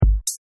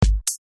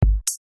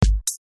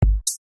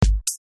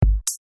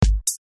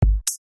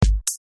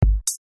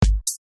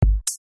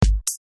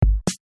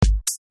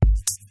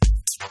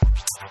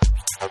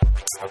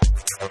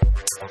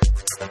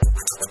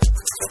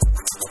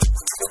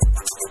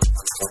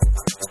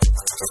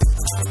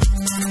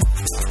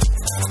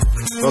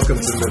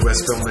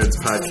Midwest Film Nerds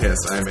Podcast.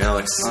 I'm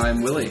Alex.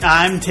 I'm Willie.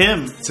 I'm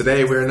Tim.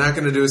 Today we're not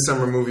going to do a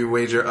summer movie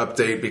wager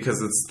update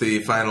because it's the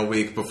final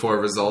week before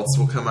results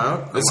will come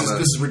out. This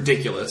is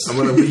ridiculous. I'm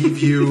going to leave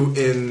you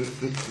in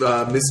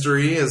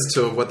mystery as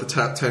to what the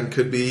top 10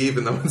 could be,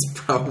 even though it's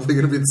probably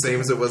going to be the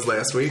same as it was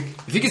last week.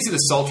 If you could see the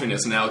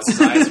sultriness in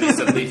Alex's eyes when he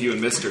said leave you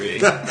in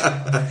mystery.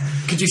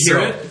 Could you hear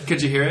it?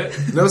 Could you hear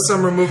it? No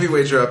summer movie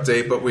wager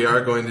update, but we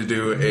are going to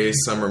do a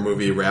summer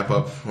movie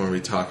wrap-up where we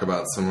talk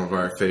about some of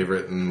our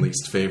favorite and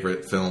least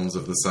favorite films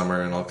of the summer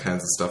and all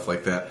kinds of stuff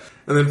like that.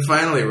 And then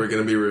finally, we're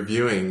going to be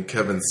reviewing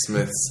Kevin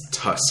Smith's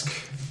Tusk.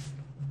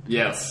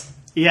 Yes.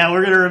 Yeah,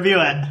 we're going to review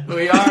it.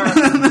 We are.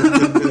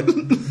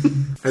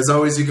 As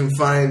always, you can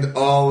find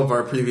all of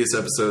our previous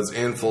episodes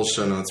and full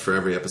show notes for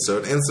every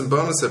episode and some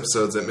bonus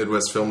episodes at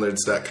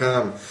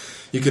MidwestFilmNerds.com.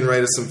 You can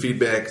write us some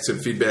feedback to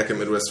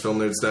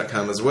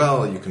feedback@MidwestFilmNerds.com as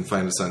well. You can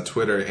find us on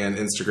Twitter and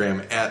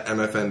Instagram at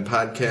MFN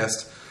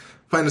Podcast.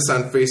 Find us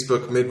on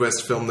Facebook,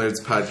 Midwest Film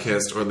Nerds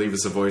Podcast, or leave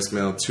us a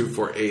voicemail,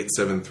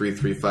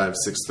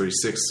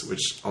 248-733-5636,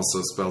 which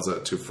also spells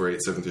out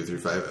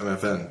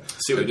 248-733-MFN.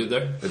 See what I did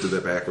there? I did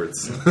that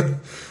backwards.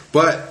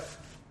 But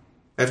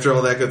after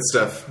all that good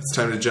stuff, it's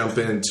time to jump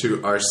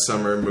into our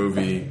summer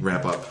movie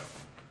wrap-up.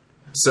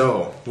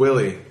 So,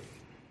 Willie,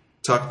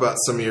 talk about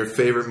some of your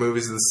favorite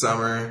movies of the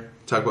summer.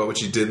 Talk about what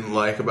you didn't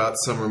like about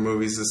summer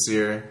movies this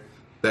year.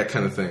 That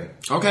kind of thing.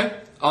 Okay.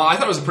 I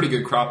thought it was a pretty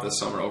good crop this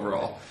summer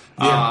overall.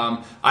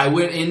 Yeah. I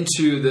went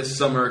into this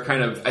summer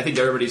kind of, I think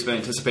everybody's been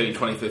anticipating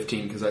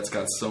 2015 because that's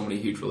got so many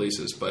huge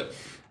releases, but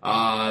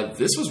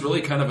this was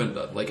really kind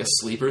of like a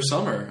sleeper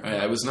summer.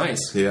 It was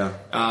nice. Yeah.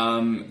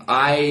 I'm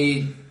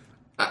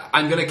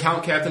going to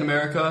count Captain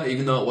America,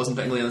 even though it wasn't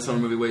technically on the summer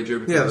movie wager.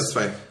 Because, Yeah, that's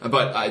fine.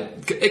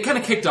 But it kind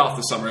of kicked off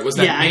the summer. It was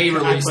that May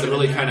release that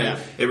really kind of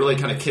it really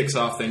kind of kicks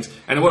off things.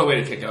 And what a way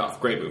to kick it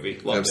off! Great movie,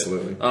 loved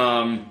Absolutely. it.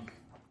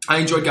 I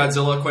enjoyed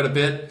Godzilla quite a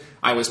bit.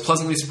 I was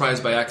pleasantly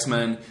surprised by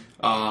X-Men.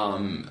 I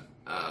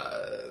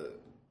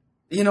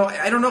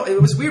don't know.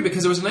 It was weird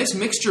because there was a nice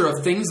mixture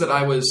of things that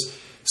I was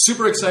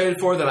super excited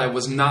for, that I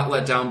was not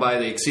let down by.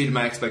 They exceeded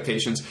my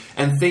expectations,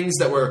 and things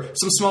that were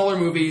some smaller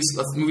movies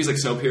like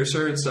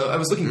Snowpiercer and stuff. I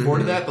was looking forward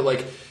to that, but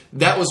like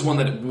that was one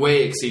that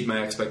way exceeded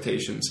my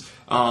expectations.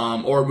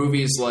 Or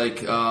movies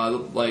like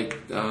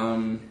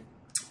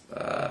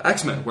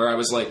X-Men, where I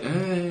was like,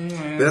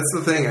 That's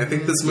the thing. I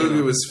think this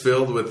movie was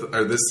filled with,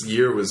 or this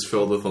year was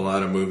filled with a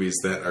lot of movies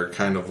that are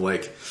kind of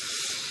like,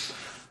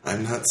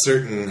 I'm not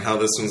certain how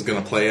this one's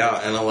going to play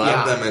out, and a lot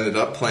of them ended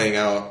up playing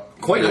out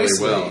quite really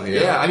nicely. well.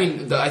 Yeah, I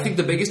mean, I think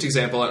the biggest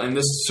example, and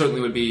this certainly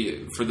would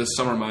be for this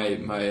summer, my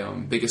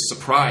biggest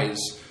surprise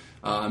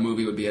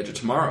movie would be Edge of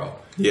Tomorrow.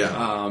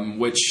 Yeah.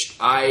 Which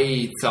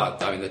I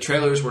thought, I mean, the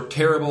trailers were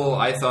terrible.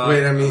 I thought.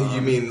 Wait, I mean, you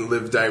mean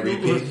Live, Die,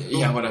 Repeat?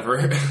 Yeah,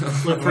 whatever.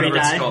 Live, whatever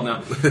Die. it's called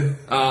now.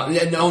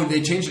 No,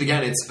 they changed it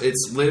again.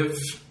 It's Live,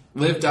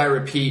 Die,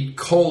 Repeat,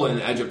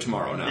 Edge of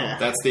Tomorrow now. Yeah.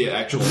 That's the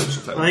actual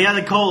official title. Well, you got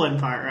the colon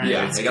part, right?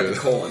 Yeah, That's they got good. the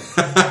colon.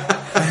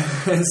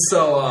 And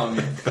so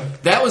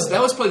that was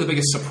probably the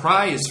biggest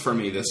surprise for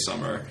me this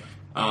summer.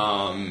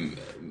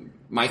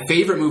 My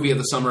favorite movie of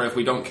the summer, if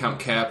we don't count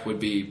Cap, would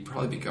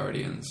probably be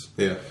Guardians.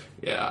 Yeah.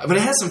 Yeah, but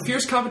it has some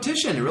fierce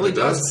competition. It really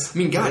does. I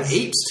mean, God, Yes.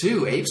 Apes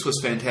too. Apes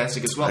was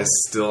fantastic as well.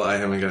 I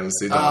haven't gotten to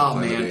see that. Oh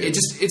man,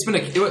 it's been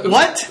a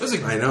What? It was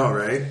a, I know,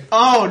 right?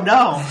 Oh,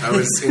 no. I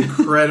was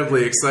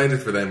incredibly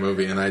excited for that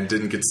movie, and I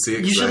didn't get to see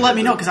it. You should let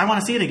me know, because I want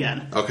to see it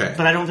again. Okay.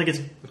 But I don't think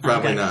it's...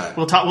 Probably okay. not.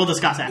 We'll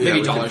discuss that. Yeah, maybe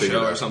we can dollar figure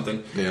show it out. or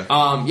something. Yeah.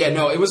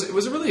 No, it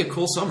was really a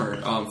cool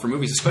summer for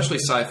movies, especially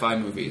sci-fi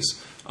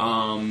movies.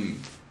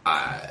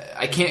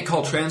 I can't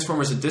call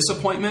Transformers a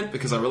disappointment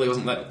because I really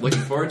wasn't looking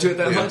forward to it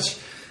that much.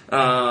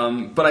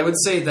 But I would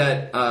say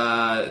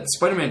that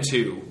Spider-Man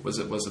 2 was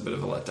a bit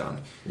of a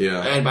letdown.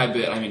 Yeah. And by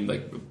bit, I mean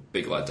like a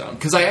big letdown.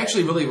 Because I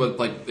actually really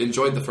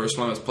enjoyed the first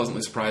one. I was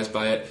pleasantly surprised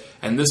by it.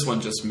 And this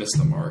one just missed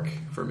the mark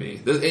for me.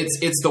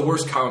 It's the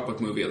worst comic book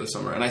movie of the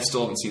summer. And I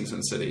still haven't seen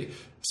Sin City.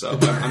 So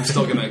I'm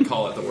still going to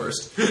call it the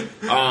worst.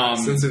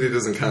 Sin City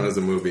doesn't count as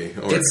a movie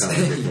or a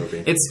comic book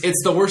movie.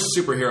 It's the worst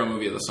superhero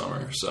movie of the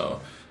summer. So,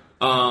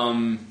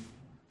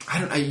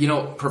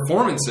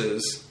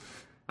 performances.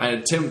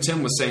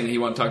 Tim was saying that he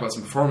wanted to talk about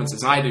some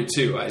performances. I do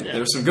too.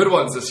 There's some good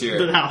ones this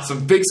year. No.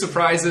 Some big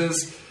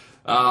surprises.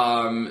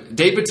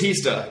 Dave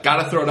Bautista.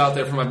 Got to throw it out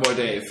there for my boy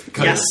Dave.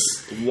 Yes.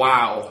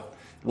 Wow.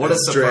 What a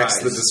surprise. Drax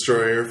the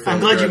Destroyer. From I'm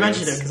glad you Guardians.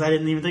 mentioned it, because I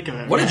didn't even think of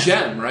it. What a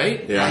gem,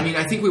 right? Yeah. I mean,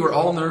 I think we were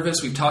all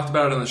nervous. We talked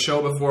about it on the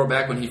show before,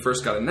 back when he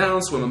first got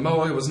announced, when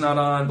Momoa was not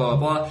on, blah,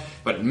 blah, blah.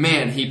 But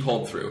man, he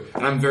pulled through.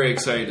 And I'm very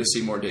excited to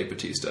see more Dave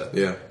Bautista.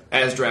 Yeah.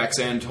 As Drax,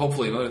 and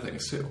hopefully in other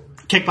things too.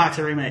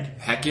 Kickboxer remake.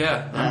 Heck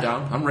yeah, I'm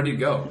down. I'm ready to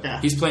go. Yeah.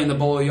 He's playing the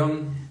Bolo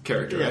Young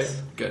character, Yes.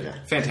 right? Good. Yeah.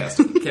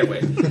 Fantastic. Can't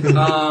wait.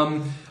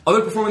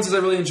 Other performances I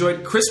really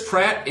enjoyed. Chris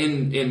Pratt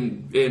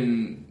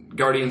in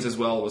Guardians as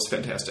well was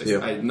fantastic. Yeah.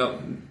 I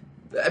know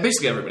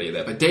basically everybody in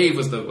that, but Dave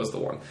was the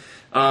one.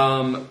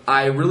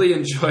 I really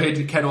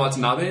enjoyed Ken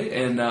Watanabe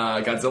in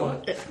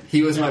Godzilla.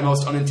 He was my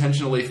most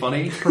unintentionally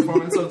funny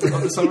performance of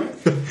the summer.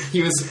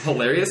 He was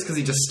hilarious because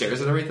he just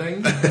stares at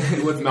everything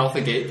with mouth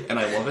agape, and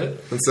I love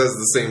it. And says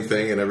the same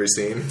thing in every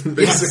scene,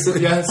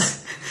 basically.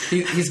 Yes.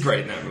 He's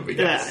great in that movie,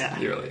 guys. Yeah.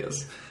 He really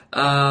is.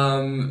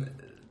 Andy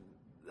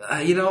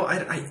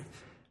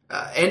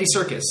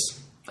Serkis.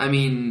 I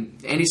mean,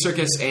 Andy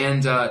Serkis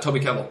and Toby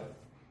Kebbell.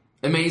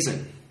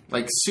 Amazing.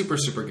 Like, super,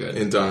 super good.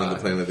 In Dawn of the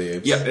Planet of the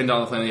Apes. Yep, in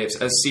Dawn of the Planet of the Apes,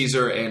 as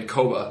Caesar and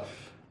Koba.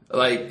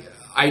 Like,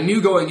 I knew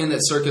going in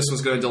that Serkis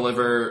was going to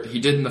deliver. He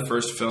did in the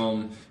first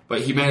film,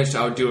 but he managed to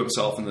outdo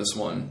himself in this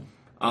one.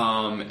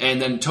 And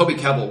then Toby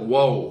Kebbell,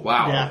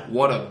 wow,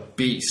 what a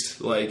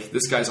beast. Like,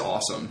 this guy's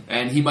awesome.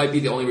 And he might be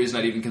the only reason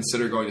I'd even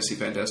consider going to see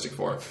Fantastic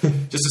Four.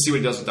 Just to see what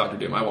he does with Dr.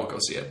 Doom. I won't go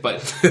see it,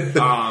 but...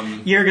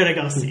 You're going to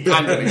go see it.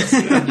 I'm going to go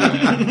see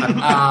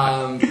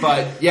it.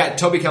 But, yeah,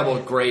 Toby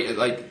Kebbell, great.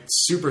 Like,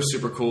 super,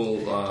 super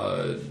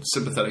cool,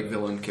 sympathetic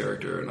villain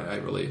character. And I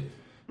really...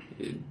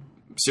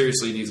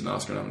 seriously needs an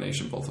Oscar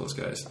nomination, both those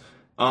guys.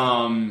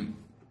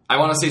 I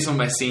want to say some of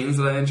my scenes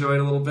that I enjoyed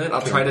a little bit.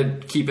 I'll try to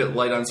keep it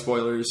light on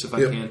spoilers if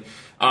I can.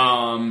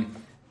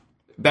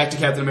 Back to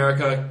Captain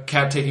America,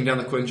 Cap taking down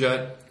the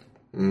Quinjet.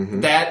 Mm-hmm.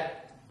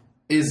 That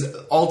is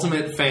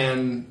ultimate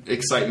fan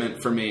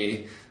excitement for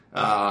me.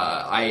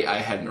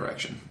 I had an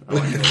erection.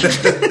 And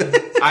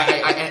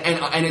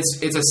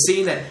it's a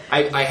scene that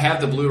I have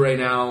the Blu-ray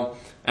now,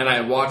 and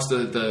I watch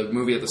the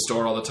movie at the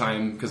store all the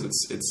time because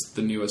it's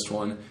the newest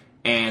one.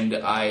 And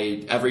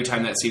every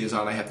time that scene is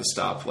on, I have to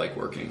stop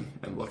working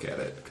and look at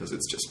it because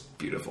it's just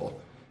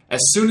beautiful. As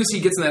soon as he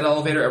gets in that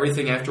elevator,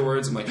 everything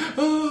afterwards, I'm like,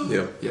 oh,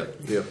 yep.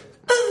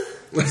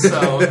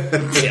 So,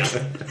 yeah.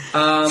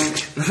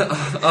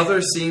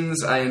 Other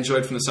scenes I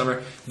enjoyed from the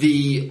summer: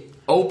 the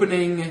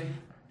opening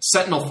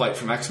Sentinel fight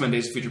from X-Men: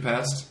 Days of Future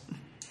Past,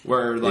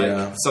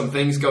 where some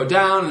things go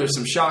down and there's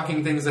some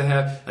shocking things that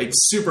have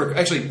super.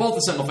 Actually, both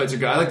the Sentinel fights are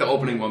good. I like the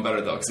opening one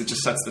better though because it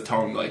just sets the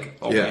tone.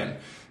 Man.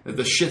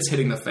 The shit's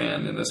hitting the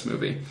fan in this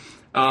movie.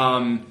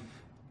 Dawn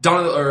of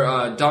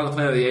the Planet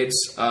of the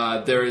Apes,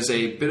 there is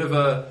a bit of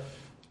a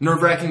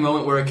nerve-wracking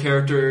moment where a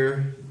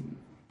character,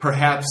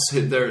 perhaps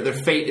their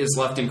fate is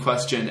left in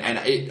question, and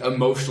it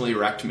emotionally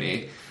wrecked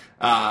me.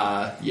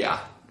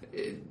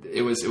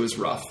 It was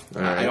rough.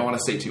 Right. I don't want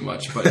to say too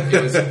much, but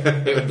it was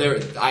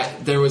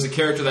there was a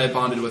character that I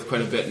bonded with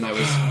quite a bit, and I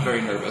was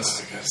very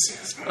nervous. I gotta see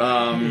this.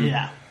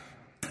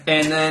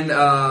 And then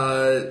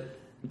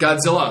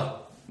Godzilla.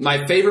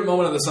 My favorite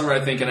moment of the summer, I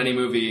think, in any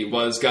movie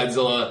was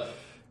Godzilla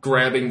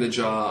grabbing the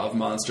jaw of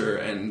Monster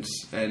and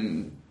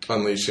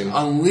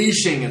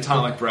unleashing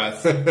atomic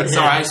breath. Sorry,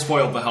 I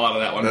spoiled the hell out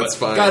of that one. That's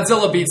fine.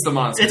 Godzilla beats the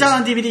monster. It's out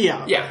on DVD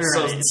out. Yeah,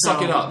 so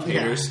suck it up,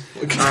 haters.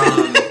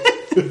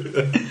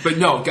 But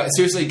no,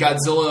 seriously,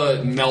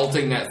 Godzilla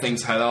melting that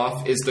thing's head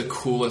off is the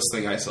coolest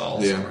thing I saw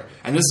all summer.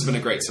 And this has been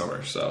a great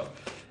summer, so...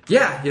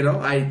 Yeah,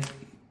 Snowpiercer,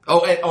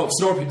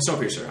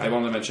 I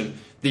want to mention.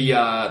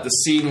 The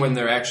scene when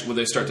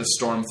they start to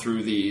storm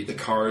through the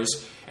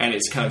cars, and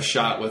it's kind of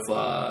shot with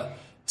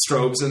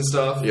strobes and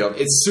stuff. Yep.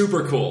 It's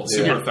super cool,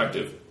 super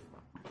effective.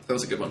 That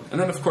was a good one.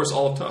 And then, of course,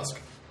 all of Tusk.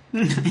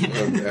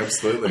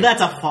 Absolutely.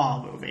 That's a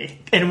fall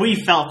movie, and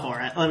we fell for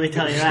it. Let me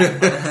tell you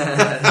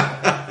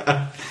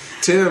that.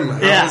 Tim,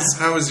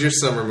 how was your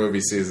summer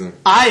movie season?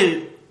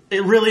 I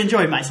really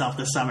enjoyed myself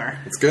this summer.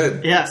 It's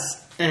good. Yes,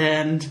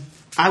 and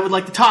I would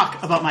like to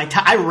talk about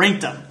I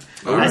ranked them.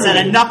 I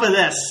said enough of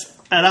this.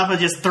 Enough of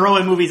just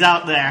throwing movies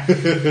out there.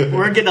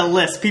 We're getting a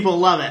list. People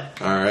love it.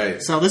 All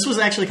right. So this was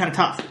actually kind of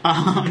tough.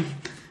 I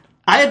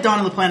had Dawn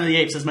of the Planet of the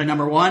Apes as my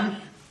number 1.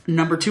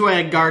 Number 2, I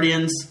had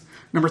Guardians.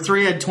 Number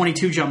 3, I had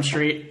 22 Jump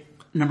Street.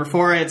 Number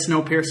 4, I had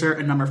Snowpiercer.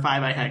 And number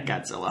 5, I had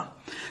Godzilla.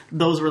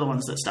 Those were the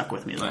ones that stuck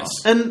with me the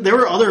most. And there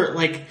were other,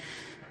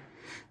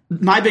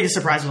 my biggest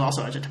surprise was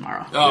also Edge of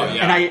Tomorrow. Oh,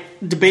 yeah. And I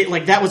debate,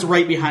 that was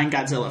right behind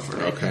Godzilla for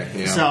me. Okay,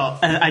 yeah. So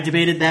I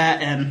debated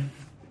that, and...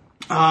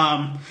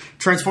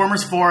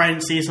 Transformers 4 I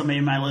didn't see, so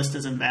maybe my list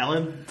is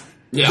invalid.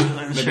 Yeah,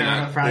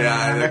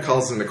 that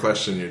calls into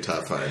question your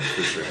top 5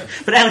 for sure.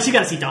 But Alex, you got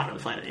to see Dawn of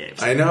the Planet of the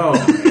Apes. I know,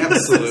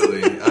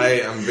 absolutely.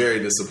 I am very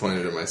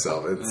disappointed in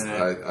myself. It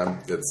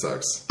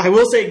sucks. I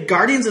will say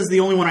Guardians is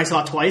the only one I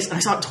saw twice, and I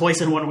saw it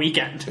twice in one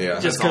weekend. Yeah,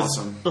 just because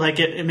awesome.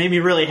 It made me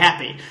really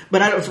happy.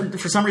 But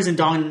for some reason,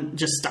 Dawn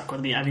just stuck with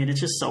me. I mean, it's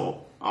just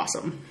so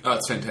awesome. Oh,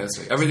 it's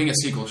fantastic. Everything a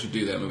sequel should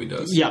do, that movie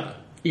does.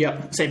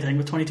 Yep, same thing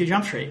with 22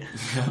 Jump Street.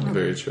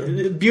 Very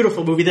true.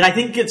 Beautiful movie that I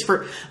think it's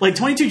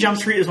 22 Jump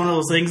Street is one of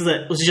those things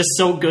that was just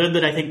so good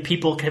that I think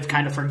people have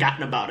kind of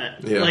forgotten about it.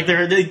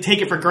 Yeah. They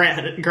take it for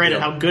granted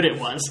how good it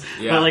was.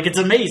 Yeah. But it's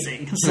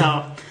amazing.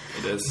 So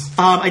it is.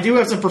 I do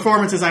have some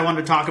performances I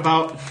wanted to talk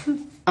about.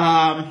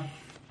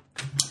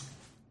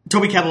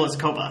 Toby Kebbell as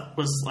Koba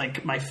was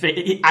my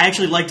favorite. I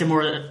actually liked him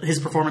his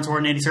performance more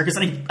than Andy Serkis.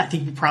 I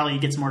think he probably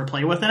gets more to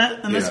play with in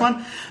it than this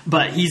one.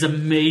 But he's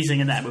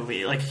amazing in that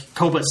movie.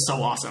 Koba is so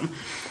awesome.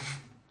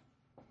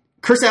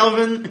 Chris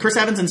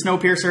Evans in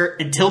Snowpiercer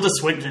and Tilda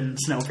Swinton in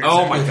Snowpiercer.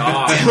 Oh my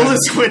god. Tilda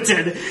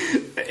Swinton.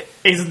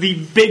 is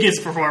the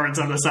biggest performance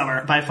of the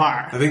summer by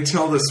far. I think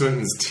Tilda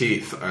Swinton's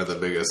teeth are the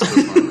biggest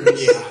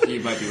performers. Yeah, you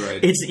might be right.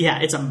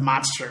 It's a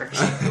monster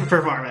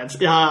performance.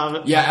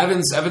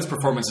 Evan's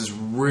performance is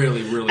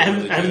really good.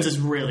 Evans is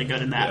really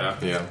good in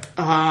that.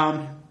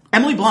 Yeah.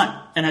 Emily Blunt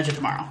in Edge of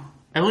Tomorrow.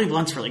 Emily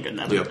Blunt's really good in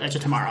that. Yep. Edge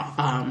of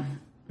Tomorrow.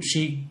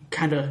 She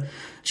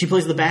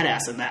plays the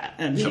badass in that,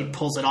 and she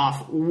pulls it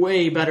off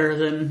way better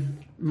than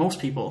most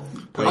people.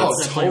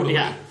 Totally.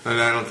 Yeah.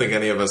 And I don't think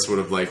any of us would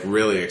have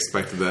really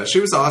expected that. She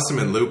was awesome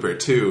in Looper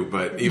too,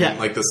 but even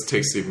this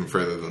takes even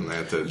further than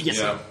that. Yes.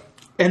 Yeah.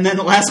 And then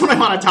the last one I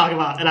want to talk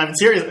about, and I'm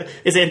serious,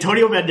 is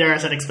Antonio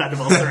Banderas in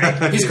Expendables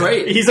 3. He's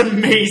great. He's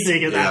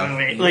amazing in that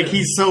movie. Yeah.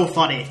 He's so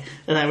funny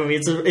in that movie.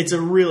 It's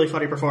a really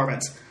funny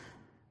performance.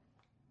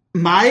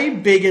 My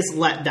biggest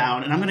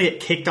letdown, and I'm going to get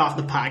kicked off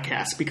the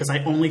podcast because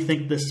I only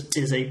think this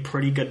is a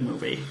pretty good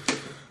movie.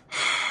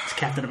 It's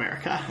Captain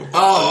America.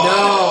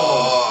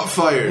 Oh,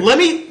 fired.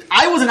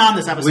 I wasn't on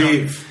this episode.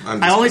 Leave.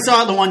 I only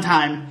saw it the one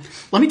time.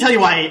 Let me tell you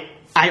why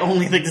I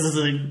only think this is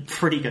a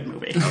pretty good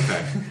movie.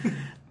 Okay.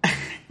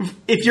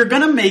 If you're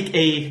going to make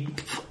a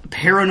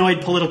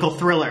paranoid political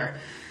thriller,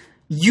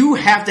 you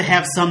have to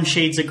have some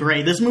shades of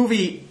gray. This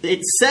movie,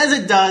 it says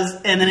it does,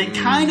 and then it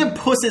kind of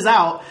pusses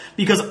out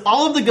because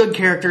all of the good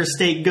characters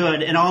stay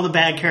good and all the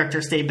bad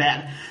characters stay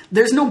bad.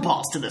 There's no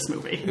balls to this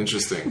movie.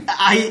 Interesting.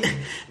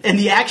 And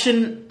the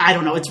action, I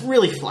don't know, it's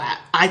really flat.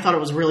 I thought it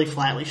was really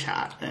flatly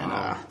shot. And,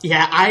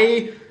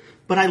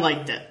 but I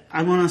liked it.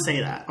 I want to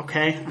say that,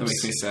 okay? That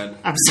makes me sad.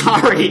 I'm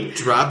sorry.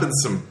 Dropping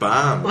some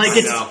bombs.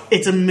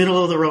 It's a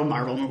middle of the road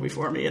Marvel movie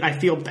for me, and I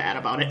feel bad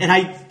about it. And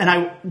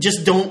I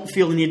just don't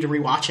feel the need to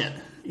rewatch it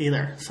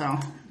either. So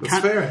that's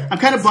fair. I'm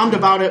kind of bummed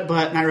about it,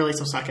 but not really.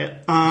 So suck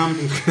it. I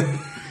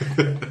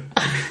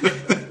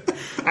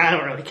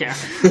don't really care.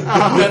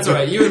 That's all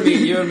right. You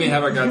and me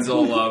have our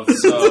Godzilla love,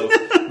 so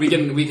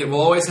we'll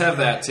always have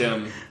that,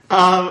 Tim.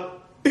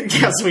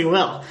 Yes, we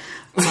will.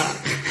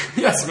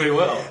 Yes, we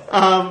will.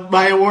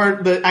 My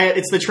award,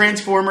 it's the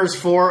Transformers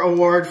 4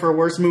 award for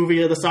worst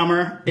movie of the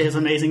summer is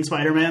Amazing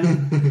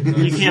Spider-Man.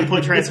 You can't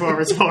put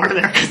Transformers 4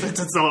 there because it's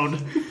its own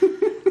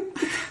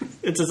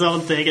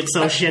thing. It's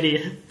so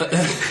shitty.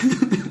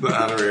 The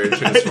honorary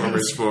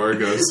Transformers 4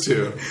 goes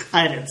to...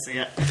 I didn't see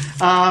it.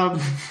 I'm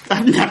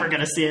never going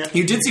to see it.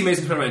 You did see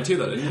Amazing Spider-Man 2,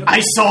 though, didn't you? I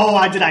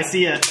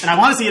see it. And I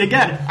want to see it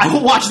again. I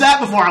will watch that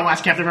before I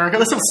watch Captain America.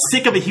 That's how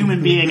sick of a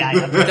human being I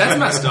am. That's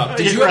messed up.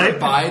 Did you Right? ever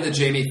buy the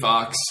Jamie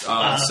Foxx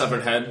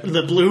severed head?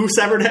 The blue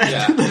severed head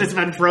Yeah. that has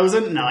been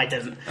frozen? No, I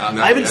didn't.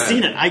 I haven't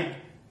seen it.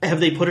 Have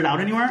they put it out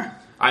anywhere?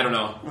 I don't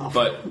know,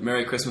 but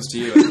Merry Christmas to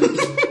you. I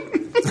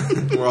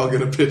think. We're all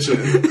going to pitch in.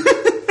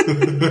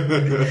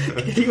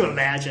 Can you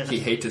imagine? He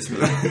hates this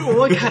movie.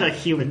 What kind of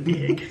human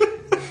being?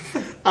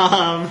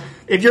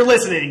 If you're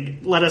listening,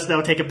 let us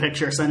know. Take a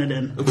picture. Send it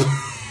in.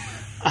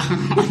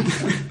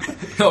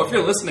 No, if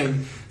you're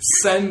listening,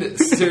 send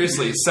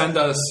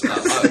us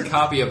a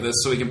copy of this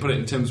so we can put it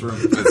in Tim's room.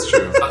 That's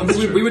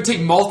true. We would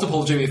take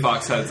multiple Jamie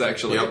Foxx heads,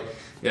 actually. Yep.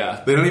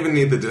 Yeah. They don't even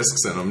need the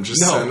discs in them.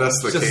 Just send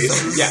us the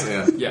cases.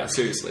 Yeah,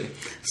 seriously.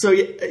 So,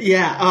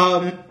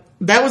 yeah.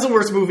 That was the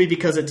worst movie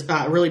because it's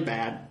really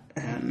bad.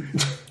 And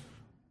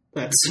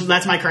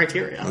that's my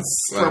criteria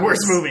for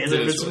worst movie. Is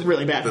if it's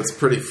really bad. That's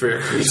pretty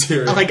fair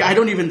criteria. I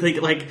don't even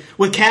think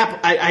with Cap.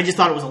 I just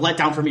thought it was a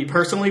letdown for me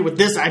personally. With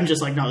this, I'm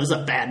just no, this is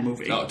a bad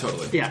movie. Oh,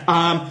 totally.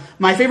 Yeah.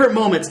 My favorite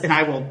moments, and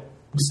I will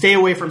stay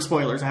away from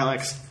spoilers,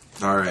 Alex.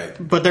 All right.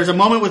 But there's a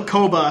moment with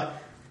Koba.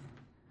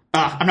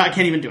 I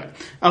can't even do it.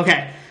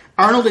 Okay.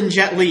 Arnold and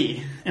Jet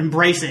Li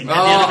embracing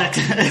at the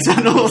end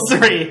of Expendables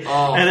 3.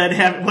 Oh. And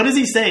then what does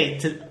he say?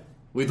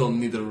 We don't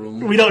need a room.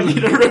 We don't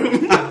need a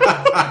room.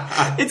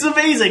 It's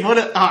amazing. What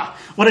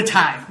a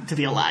time to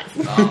be alive.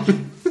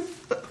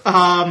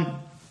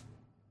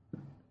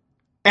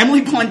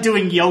 Emily Blunt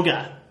doing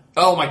yoga.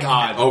 Oh my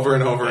god. Over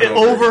and over and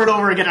over. Over and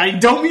over again. I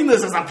don't mean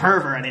this as a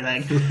perv or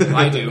anything.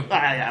 I do.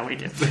 Yeah, we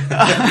do.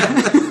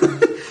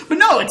 But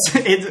no,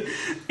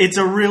 it's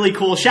a really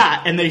cool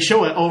shot, and they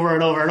show it over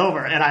and over and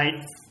over, and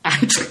I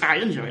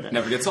enjoyed it.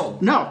 Never gets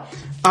old. No.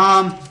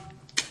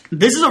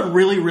 This is a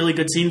really, really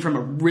good scene from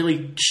a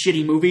really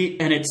shitty movie,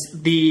 and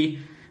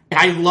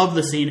I love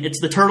the scene.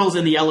 It's the turtles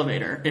in the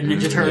elevator in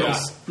Ninja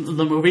Turtles,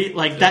 the movie.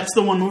 That's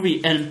the one movie,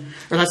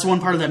 or that's the one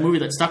part of that movie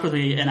that stuck with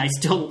me, and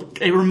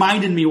it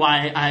reminded me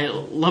why I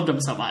loved them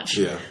so much.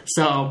 Yeah.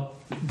 So,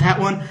 that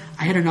one,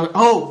 I had another.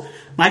 Oh,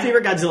 my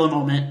favorite Godzilla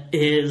moment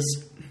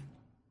is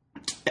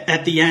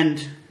at the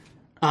end,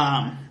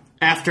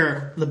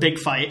 after the big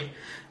fight.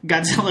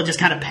 Godzilla just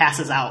kind of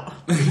passes out.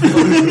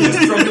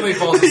 Just drunkenly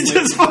falls asleep. He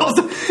just falls.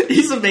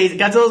 He's amazing.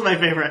 Godzilla's my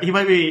favorite. He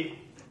might be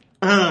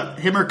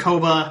him or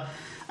Koba.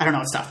 I don't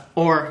know stuff.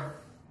 Or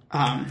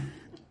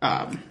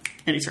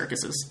Andy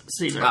Serkis's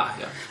Caesar.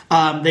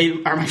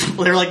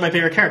 They're like my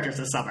favorite characters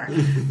this summer.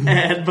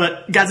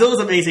 But Godzilla's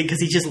amazing because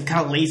he's just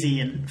kind of lazy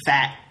and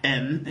fat,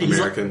 and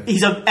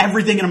he's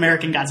everything an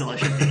American Godzilla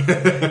should be.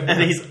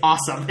 And he's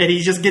awesome. And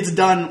he just gets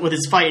done with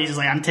his fight. He's just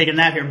like, I'm taking a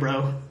nap here,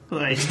 bro.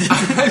 Like,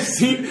 I've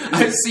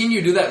seen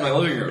you do that in my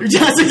living room.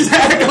 Yes,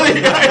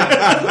 exactly.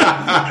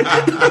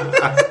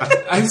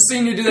 I've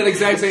seen you do that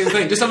exact same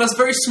thing, just on a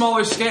very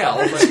smaller scale.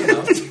 But, you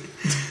know,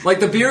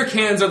 like the beer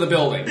cans are the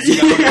buildings. You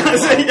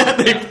know?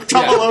 They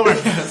tumble over.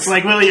 Yes. It's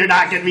like, Willie, you're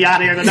not getting me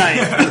out of here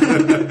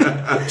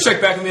tonight. Check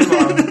back with me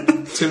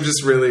tomorrow. Tim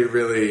just really,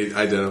 really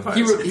identifies.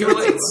 He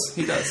relates.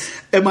 He does.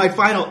 And my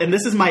final, and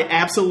this is my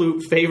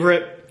absolute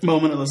favorite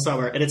moment of the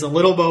summer, and it's a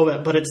little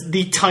moment, but it's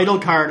the title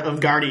card of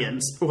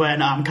Guardians when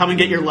Come and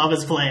Get Your Love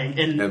is playing,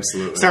 and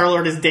Absolutely.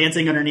 Star-Lord is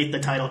dancing underneath the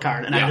title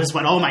card, and I just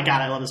went, oh my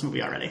god, I love this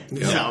movie already.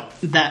 Yeah. So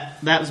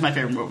that was my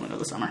favorite moment of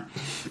the summer.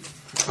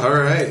 All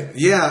right,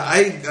 yeah,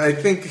 I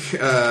think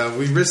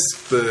we risked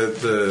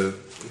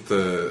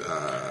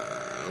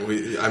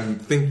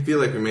feel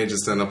like we may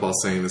just end up all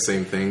saying the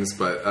same things,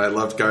 but I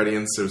loved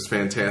Guardians. It was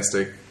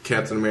fantastic.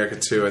 Captain America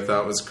 2 I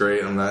thought was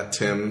great. I'm not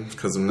Tim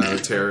because I'm not a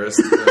terrorist.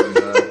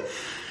 And,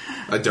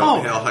 I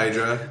don't Hail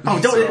Hydra.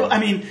 I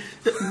mean,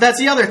 that's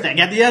the other thing.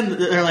 At the end,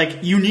 they're like,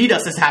 you need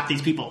us to stop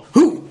these people.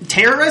 Who?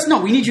 Terrorists? No,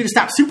 we need you to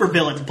stop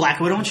supervillains, Black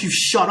Widow. Don't you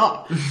shut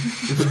up.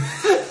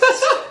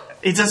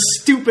 It's a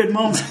stupid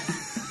moment.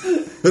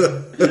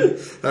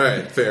 All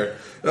right, fair.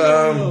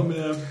 Oh,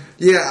 man.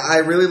 Yeah, I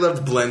really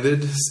loved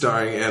Blended,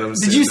 starring Adam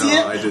Sandler. Did you see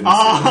it? I didn't see it.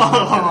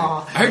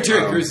 I heard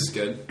Terry Crews is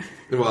good.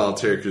 Well,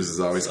 Terry Crews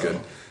is always good.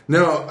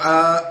 No,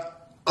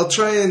 I'll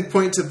try and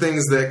point to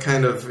things that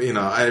kind of,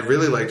 I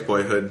really liked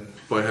Boyhood.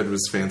 Boyhood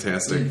was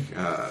fantastic.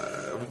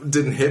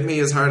 Didn't hit me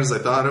as hard as I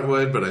thought it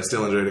would, but I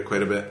still enjoyed it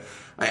quite a bit.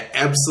 I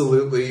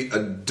absolutely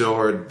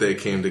adored They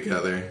Came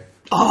Together.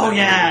 Oh, That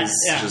yes.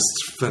 was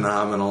just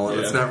phenomenal. And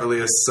it's not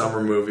really a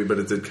summer movie, but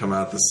it did come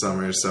out this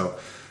summer, so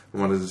I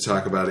wanted to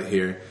talk about it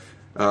here.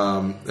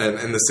 And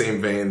in the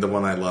same vein, The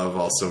One I Love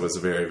also was a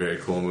very, very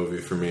cool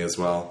movie for me as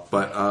well.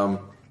 But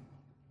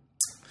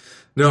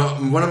no,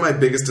 one of my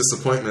biggest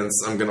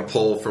disappointments, I'm going to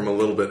pull from a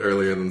little bit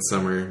earlier than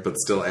summer, but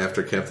still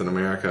after Captain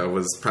America,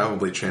 was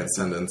probably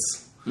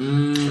Transcendence.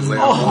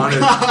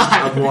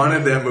 I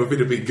wanted that movie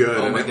to be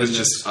good, and it was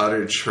just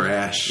utter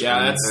trash.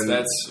 Yeah,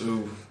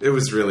 it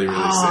was really,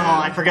 really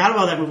sad. I forgot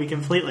about that movie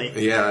completely.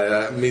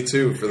 Yeah, me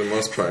too, for the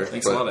most part.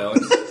 Thanks a lot,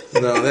 Alex.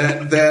 No,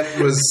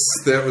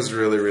 that was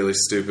really, really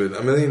stupid.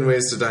 A Million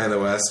Ways to Die in the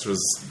West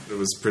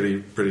was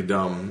pretty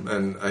dumb,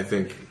 and I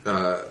think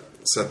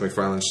Seth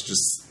MacFarlane should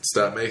just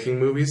stop making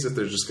movies if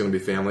they're just going to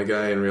be Family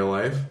Guy in real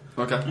life.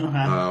 Okay.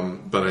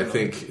 But I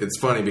think it's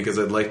funny because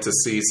I'd like to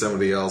see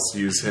somebody else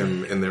use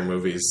him in their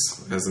movies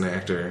as an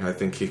actor. I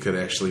think he could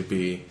actually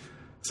be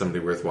somebody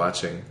worth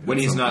watching. When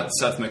he's not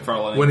Seth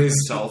MacFarlane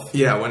himself.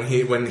 Yeah, when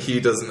he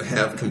doesn't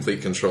have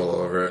complete control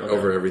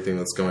over everything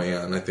that's going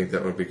on. I think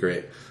that would be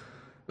great.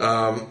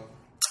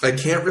 I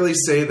can't really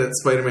say that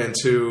Spider-Man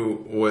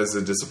 2 was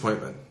a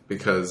disappointment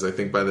because I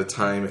think by the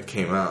time it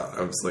came out,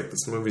 I was like,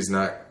 this movie's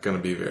not going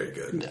to be very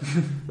good.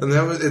 And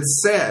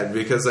it's sad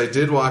because I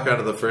did walk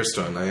out of the first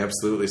one. I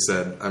absolutely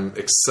said, I'm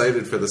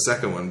excited for the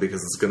second one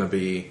because it's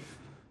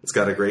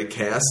got a great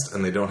cast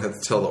and they don't have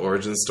to tell the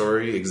origin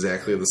story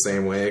exactly the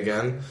same way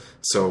again.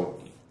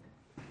 So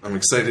I'm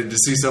excited to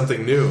see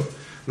something new. And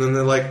then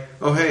they're like,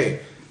 oh,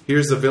 hey,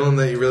 here's a villain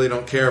that you really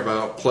don't care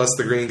about, plus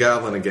the Green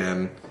Goblin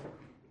again.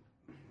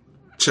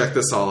 Check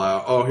this all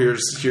out. Oh,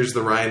 here's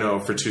the Rhino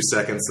for 2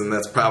 seconds, and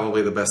that's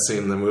probably the best scene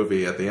in the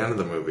movie at the end of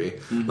the movie.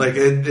 Mm-hmm. Like,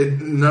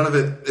 none of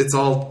it, it's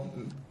all,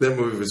 that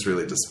movie was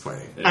really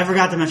disappointing. I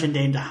forgot to mention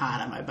Dane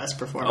DeHaan on my best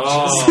performance.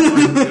 Oh,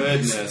 my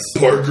goodness.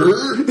 Parker?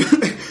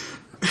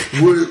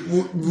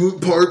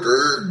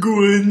 Parker?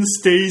 Gwen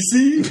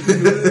Stacy?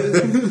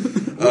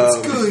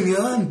 What's going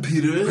on,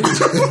 Peter?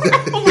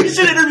 We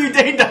should interview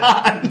Dane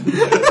DeHaan.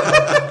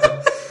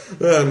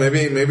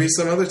 Maybe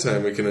some other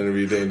time we can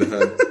interview Dane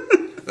DeHaan.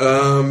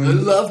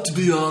 I'd love to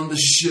be on the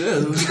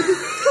show.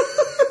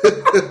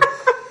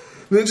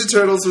 Ninja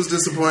Turtles was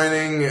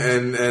disappointing,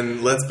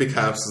 and Let's Be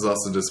Cops was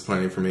also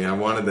disappointing for me. I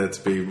wanted that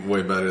to be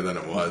way better than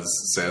it was,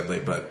 sadly,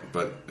 but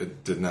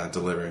it did not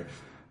deliver.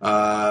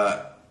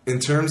 In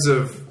terms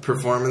of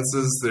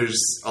performances,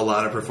 there's a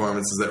lot of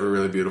performances that were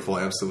really beautiful.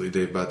 Absolutely,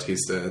 Dave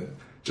Bautista,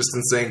 just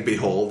in saying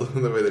 "Behold,"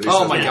 the way that he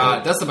says, my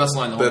God, that's the best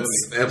line in the whole movie.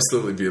 That's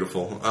absolutely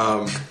beautiful.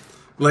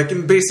 Like,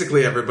 in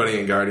basically everybody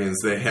in Guardians,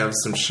 they have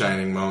some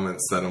shining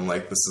moments that I'm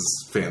like, this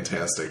is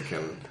fantastic.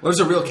 And there's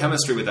a real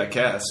chemistry with that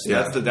cast.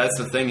 Yeah. That's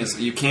the thing, is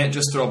you can't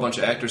just throw a bunch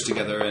of actors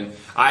together, and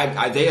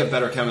they have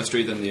better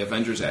chemistry than the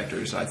Avengers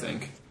actors, I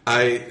think.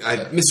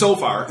 I mean, so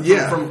far,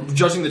 from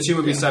judging the two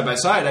movies side by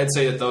side, I'd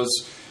say that those...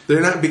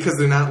 They're not, because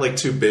they're not like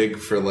too big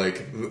for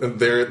like,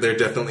 they're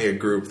definitely a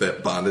group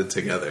that bonded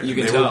together. You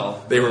can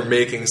tell. They were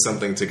making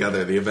something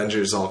together. The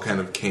Avengers all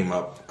kind of came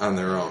up on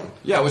their own.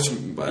 Yeah,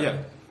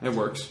 it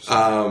works.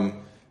 So.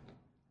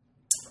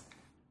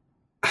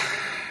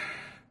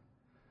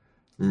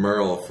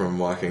 Merle from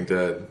Walking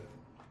Dead.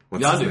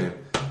 What's his name?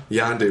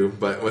 Yondu,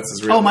 but what's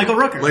his real name? Michael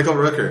Rooker. Michael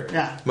Rooker.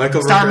 Yeah.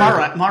 Michael Star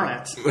Rooker.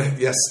 Mallrats.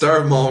 Yes, star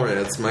of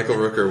Mallrats. Michael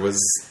Rooker was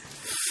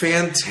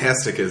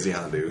fantastic as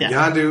Yondu. Yeah.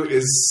 Yondu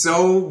is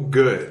so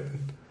good.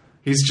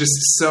 He's just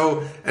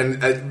so...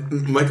 And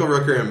Michael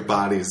Rooker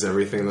embodies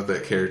everything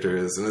that character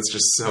is, and it's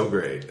just so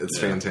great. It's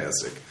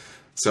fantastic.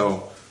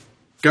 So,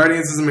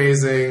 Guardians is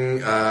amazing.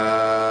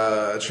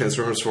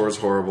 Transformers 4 is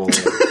horrible.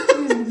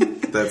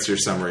 That's your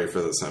summary for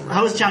the summer.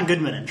 How was John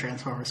Goodman in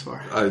Transformers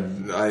 4? I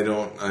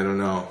don't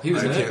know. He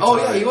was I in it? can't Oh,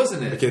 tell yeah, you. he was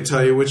in it. I can't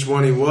tell you which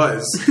one he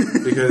was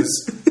because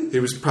he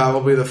was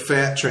probably the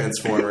fat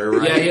Transformer,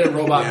 right? Yeah, he had a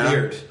robot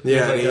beard.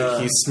 Yeah, Like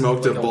and he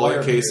smoked like a a bullet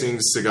wire casing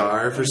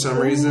cigar for some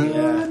reason.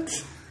 Yeah.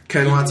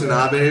 Ken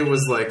Watanabe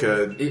was like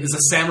He was a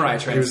samurai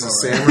he was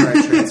Transformer. a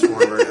samurai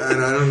Transformer,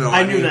 and I don't know.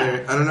 I knew any of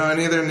that. I don't know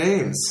any of their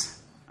names.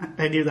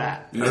 I do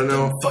that. I don't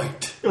know.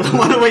 Fight.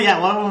 One of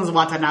them was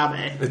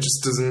Watanabe. It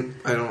just doesn't.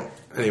 I don't.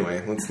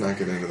 Anyway, let's not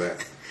get into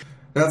that.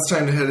 Now it's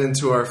time to head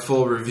into our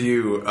full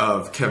review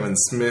of Kevin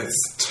Smith's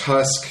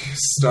Tusk,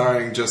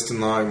 starring Justin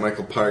Long,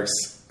 Michael Parks,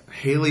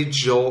 Haley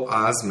Joel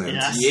Osment.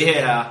 Yes.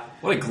 Yeah.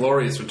 What a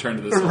glorious return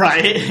to this one.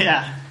 Right,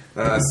 yeah.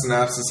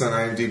 Synopsis on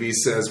IMDb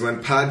says,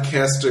 when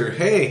podcaster,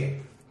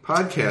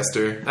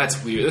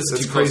 That's weird. This is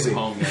that's too close crazy. to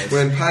home, guys.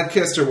 When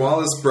podcaster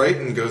Wallace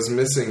Brighton goes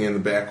missing in the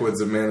backwoods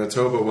of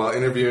Manitoba while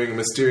interviewing a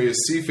mysterious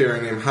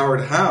seafarer named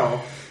Howard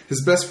Howe,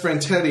 his best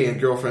friend Teddy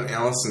and girlfriend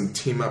Allison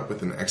team up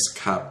with an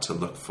ex-cop to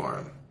look for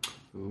him.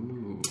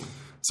 Ooh.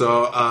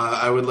 So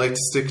I would like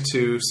to stick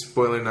to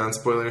spoiler,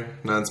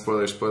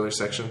 non-spoiler, spoiler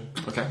section.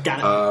 Okay.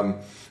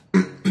 Got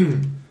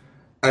it.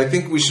 I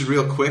think we should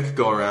real quick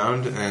go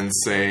around and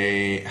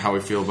say how we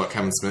feel about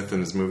Kevin Smith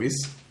and his movies.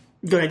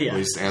 Good idea. At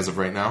least as of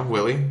right now.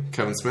 Willie,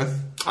 Kevin Smith?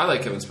 I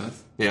like Kevin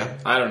Smith. Yeah?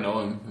 I don't know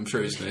him. I'm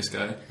sure he's a nice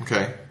guy.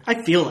 Okay.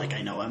 I feel like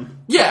I know him.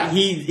 Yeah.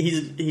 He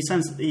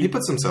He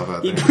puts himself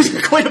out there.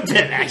 quite a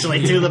bit,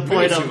 actually, to the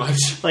point too of,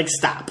 much. like,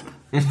 stop.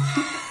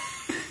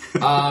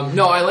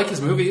 No, I like his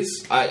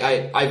movies.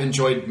 I've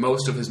enjoyed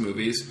most of his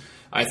movies.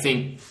 I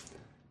think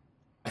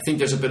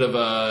there's a bit of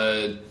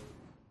a,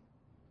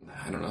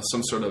 I don't know,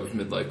 some sort of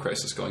midlife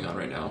crisis going on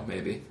right now,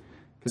 maybe.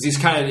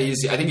 Because I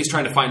think he's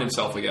trying to find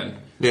himself again.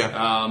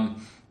 Yeah.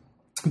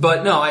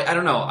 But no, I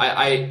don't know.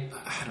 I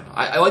don't know.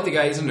 I like the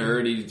guy. He's a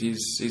nerd.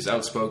 He's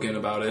outspoken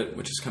about it,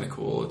 which is kind of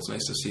cool. It's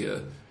nice to see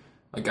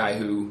a guy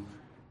who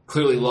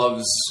clearly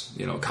loves,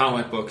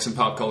 comic books and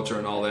pop culture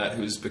and all that,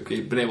 who's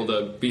been able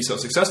to be so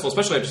successful,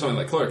 especially after something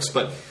like Clerks.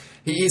 But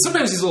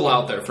sometimes he's a little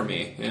out there for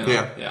me.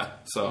 Yeah.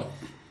 So.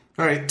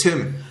 All right,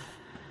 Tim.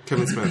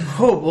 Kevin Smith.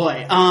 Oh,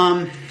 boy.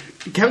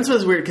 Kevin Smith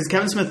is weird, because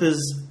Kevin Smith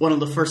is one of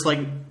the first,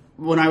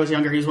 when I was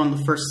younger, he was one of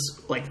the first,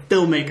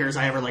 filmmakers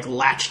I ever,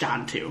 latched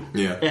onto.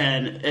 Yeah.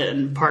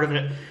 And part of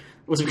it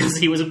was because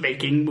he was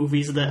making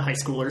movies that high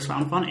schoolers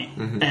found funny.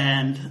 Mm-hmm.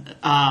 And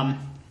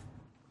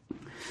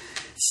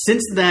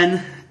since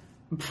then,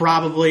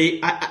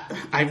 probably,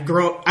 I've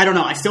grown... I don't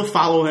know, I still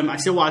follow him. I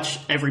still watch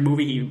every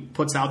movie he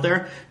puts out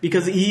there,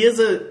 because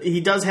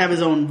he does have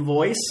his own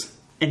voice,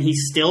 and he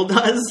still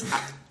does.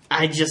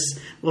 I just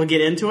will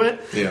get into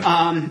it.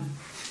 Yeah.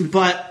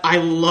 But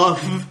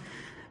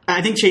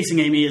I think Chasing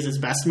Amy is his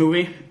best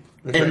movie.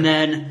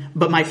 Okay.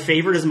 But my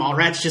favorite is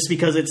Mallrats, just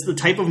because it's the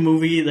type of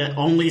movie that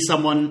only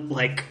someone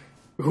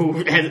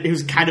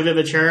who's kind of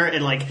immature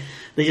and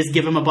they just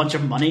give him a bunch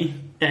of money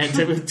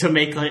and to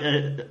make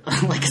a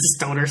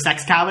stoner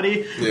sex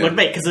comedy would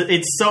make, because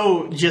it's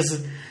so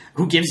just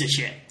who gives a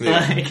shit.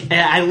 Yeah. And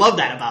I love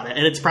that about it,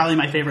 and it's probably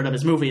my favorite of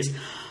his movies.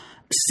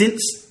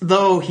 Since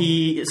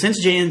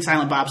Jay and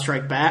Silent Bob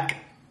Strike Back,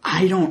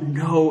 I don't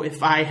know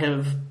if I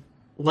have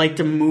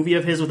liked a movie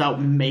of his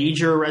without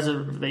major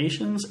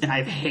reservations, and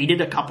I've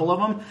hated a couple of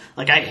them.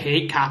 I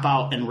hate Cop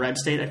Out and Red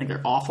State. I think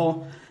they're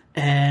awful.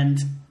 And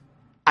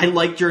I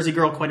like Jersey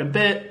Girl quite a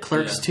bit.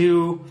 Clerks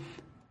 2,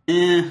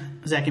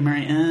 Zack and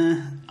Mary,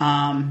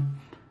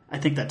 I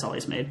think that's all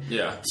he's made.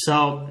 Yeah.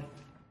 So,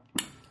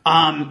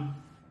 like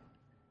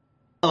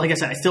I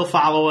said, I still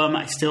follow him.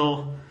 I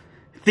still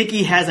think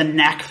he has a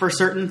knack for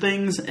certain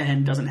things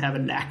and doesn't have a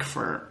knack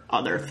for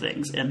other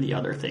things, and the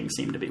other things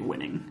seem to be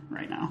winning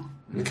right now.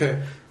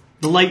 Okay.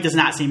 The light does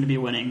not seem to be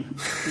winning,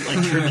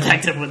 like True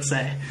Detective would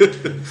say.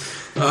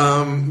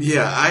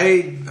 Yeah,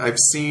 I've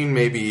seen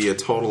maybe a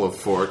total of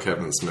 4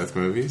 Kevin Smith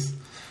movies.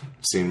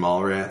 I've seen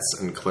Mallrats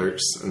and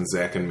Clerks and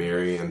Zack and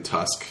Miri and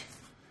Tusk.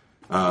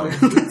 Weird.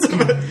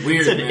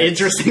 It's an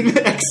interesting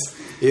mix.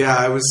 Yeah,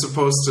 I was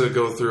supposed to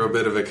go through a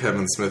bit of a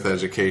Kevin Smith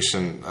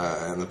education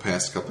in the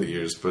past couple of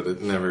years, but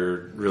it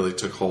never really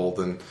took hold.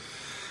 And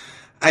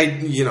I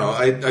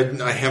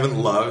haven't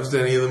loved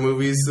any of the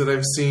movies that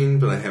I've seen,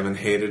 but I haven't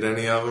hated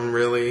any of them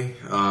really.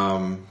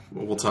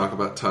 We'll talk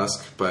about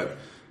Tusk, but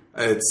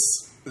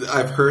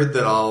I've heard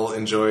that I'll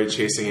enjoy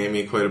Chasing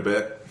Amy quite a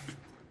bit,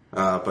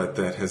 but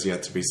that has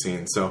yet to be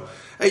seen. So,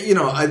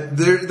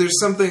 there's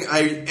something,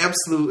 I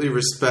absolutely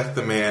respect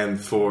the man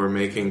for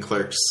making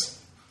Clerks.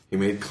 He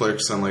made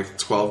Clerks on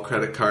 12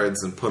 credit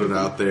cards and put it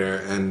out there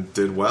and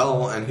did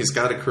well, and he's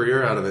got a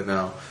career out of it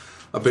now.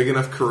 a big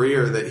enough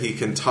career that he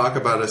can talk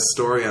about a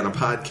story on a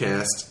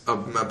podcast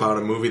about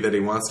a movie that he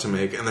wants to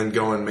make, and then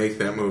go and make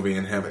that movie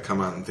and have it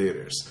come out in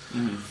theaters.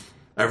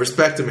 I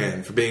respect a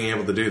man for being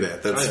able to do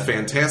that. That's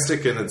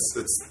fantastic, and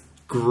it's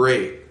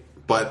great.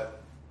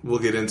 But we'll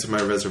get into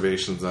my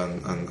reservations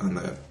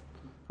on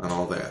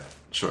all that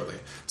shortly.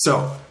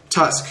 So,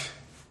 Tusk.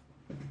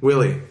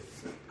 Willie,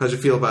 how'd you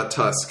feel about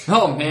Tusk?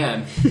 Oh,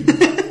 man.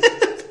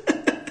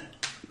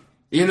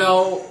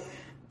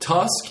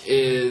 Tusk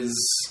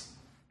is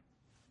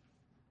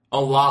a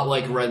lot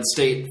like Red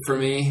State for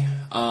me.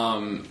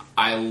 I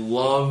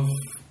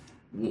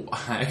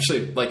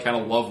actually kind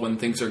of love when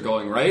things are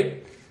going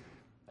right.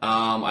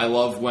 I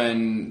love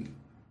when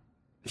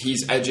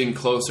he's edging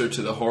closer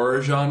to the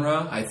horror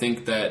genre. I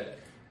think that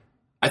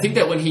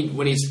when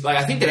he's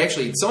I think that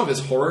actually some of his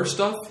horror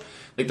stuff,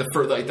 like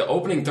the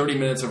opening 30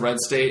 minutes of Red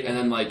State, and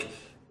then like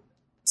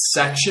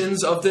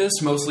sections of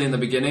this, mostly in the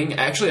beginning,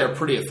 actually are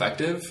pretty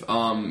effective.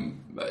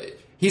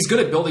 He's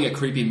good at building a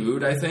creepy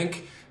mood, I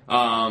think.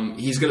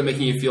 He's good at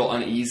making you feel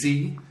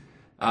uneasy.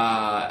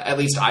 At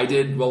least I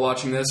did while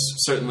watching this.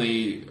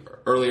 Certainly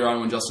earlier on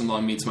when Justin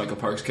Long meets Michael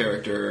Park's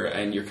character,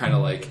 and you're kind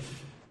of like,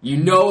 you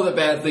know that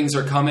bad things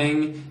are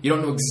coming. You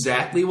don't know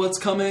exactly what's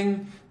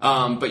coming,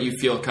 but you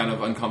feel kind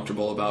of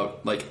uncomfortable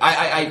about, like,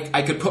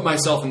 I could put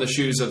myself in the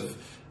shoes of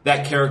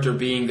that character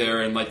being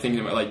there and, like, thinking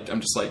about, like,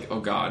 I'm just like,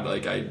 oh God,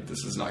 like,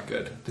 this is not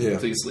good. Yeah.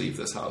 Please leave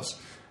this house.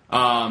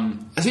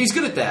 So he's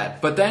good at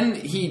that, but then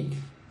it's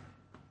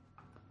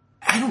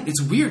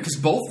weird because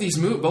both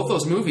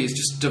those movies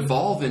just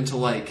devolve into,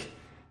 like,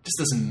 just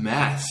this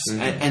mess.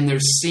 And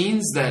there's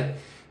scenes that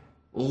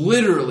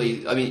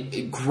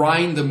literally,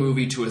 grind the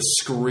movie to a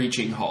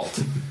screeching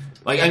halt.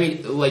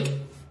 Like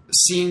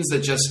scenes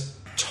that just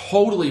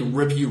totally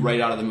rip you right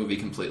out of the movie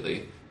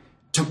completely.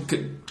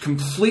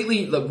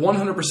 Completely,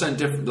 100%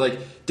 different,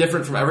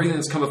 different from everything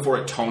that's come before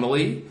it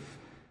tonally.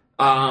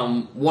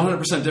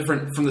 100%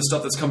 different from the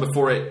stuff that's come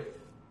before it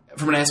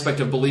from an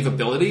aspect of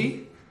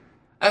believability.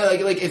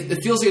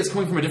 It feels like it's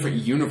coming from a different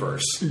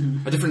universe,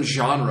 a different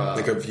genre,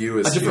 like a view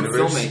as a different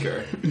universe.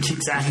 Filmmaker.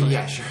 Exactly.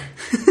 Yeah, sure.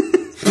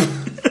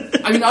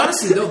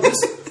 Honestly, though,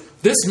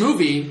 this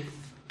movie,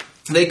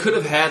 they could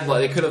have had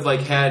Michael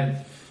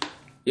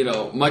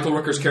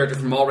Rooker's character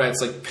from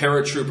Mallrats, like,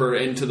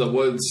 paratrooper into the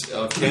woods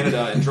of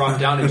Canada and drop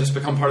down and just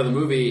become part of the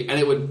movie, and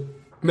it would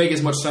make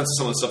as much sense as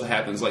some of the stuff that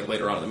happens, like,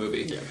 later on in the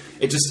movie. Yeah.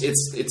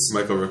 It's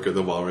Michael Rooker,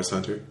 the Walrus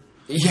Hunter.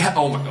 Yeah.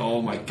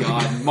 Oh my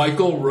God,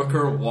 Michael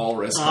Rooker,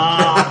 Walrus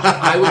Hunter.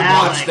 I would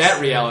watch that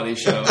reality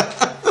show.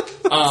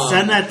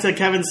 Send that to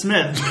Kevin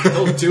Smith.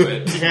 He'll do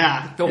it.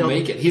 Yeah. He'll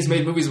make it. He's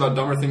made movies about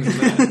dumber things than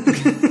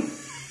that.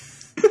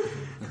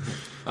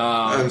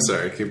 I'm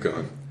sorry, keep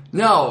going.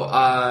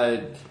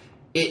 No,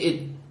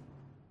 he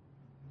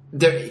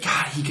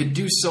could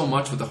do so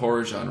much with the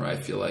horror genre, I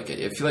feel like.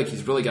 I feel like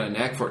he's really got a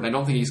knack for it, and I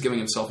don't think he's giving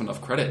himself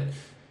enough credit.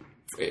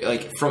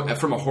 Like,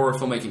 from a horror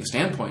filmmaking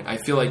standpoint, I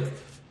feel like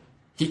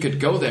he could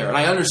go there. And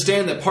I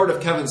understand that part of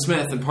Kevin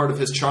Smith and part of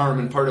his charm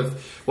and part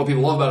of what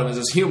people love about him is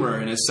his humor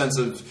and his sense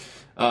of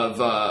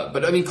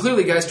but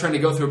clearly guy's trying to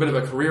go through a bit of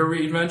a career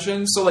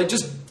reinvention, so, like,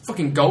 just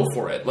fucking go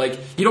for it. Like,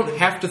 you don't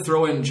have to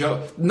throw in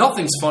jokes.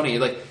 Nothing's funny.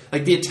 Like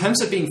the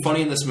attempts at being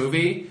funny in this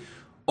movie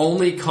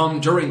only come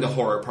during the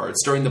horror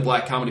parts, during the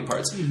black comedy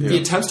parts. Yeah. The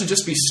attempts to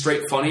just be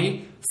straight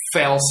funny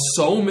fail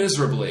so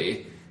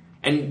miserably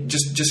and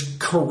just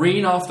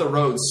careen off the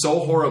road so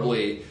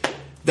horribly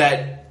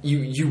that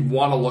you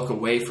want to look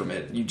away from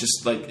it. You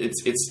just, like,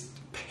 it's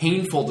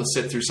painful to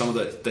sit through some of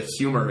the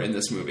humor in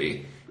this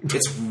movie.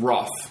 It's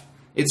rough.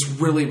 It's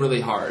really, really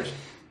hard.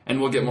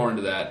 And we'll get more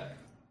into that.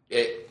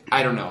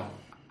 I don't know.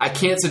 I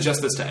can't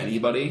suggest this to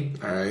anybody.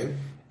 All right.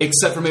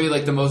 Except for maybe,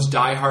 like, the most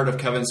diehard of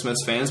Kevin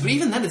Smith's fans. But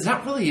even then, it's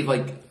not really,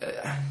 like...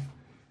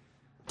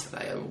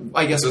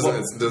 I guess...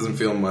 It doesn't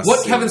feel must.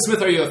 What Kevin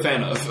Smith are you a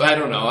fan of? I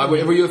don't know.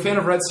 Were you a fan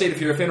of Red State?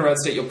 If you're a fan of Red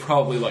State, you'll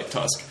probably like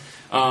Tusk.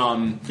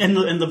 And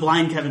the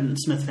blind Kevin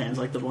Smith fans,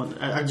 like the one,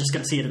 are just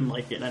going to see it and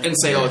like it. And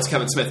say, oh, it's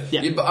Kevin Smith.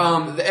 Yeah.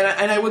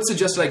 And I would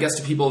suggest it, I guess,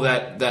 to people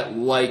that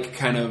like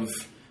kind of...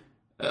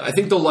 I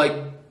think they'll like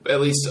at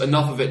least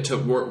enough of it to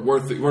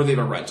worthy of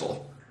a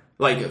rental.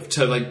 Like,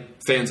 to,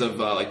 like, fans of,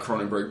 like,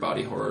 Cronenberg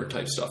body horror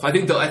type stuff. I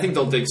think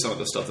they'll dig some of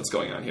the stuff that's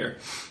going on here.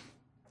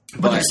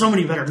 But there's so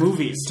many better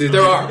movies.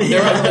 There are.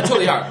 There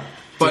totally are.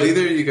 But did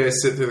either of you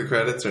guys sit through the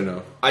credits or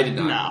no? I did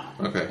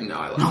not. No. Okay. No,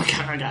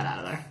 I got out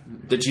of there.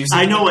 Did you see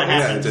I know what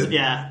happened. Yeah, I did.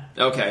 Yeah.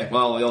 Okay,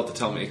 well, you'll have to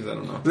tell me because I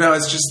don't know. No,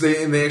 it's just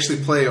they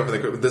actually play over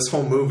the... This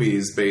whole movie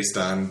is based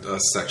on a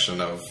section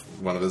of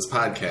one of his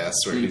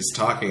podcasts where he's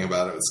talking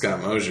about it with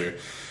Scott Mosier.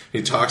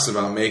 He talks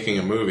about making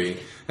a movie,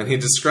 and he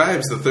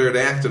describes the third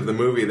act of the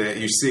movie that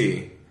you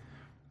see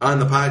on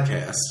the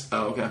podcast.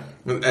 Oh, okay.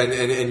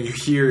 And you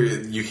hear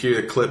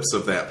the clips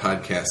of that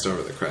podcast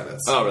over the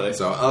credits. Oh, really?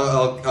 So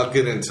I'll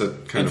get into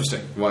kind of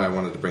Interesting. why I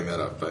wanted to bring that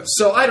up. But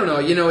so I don't know.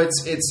 You know,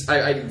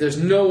 there's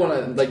no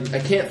one I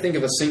can't think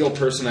of a single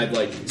person I'd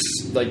like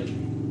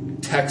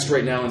text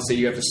right now and say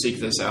you have to seek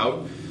this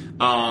out.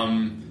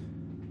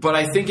 But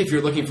I think if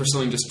you're looking for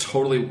something just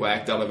totally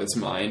whacked out of its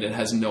mind and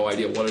has no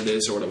idea what it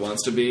is or what it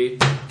wants to be,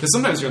 because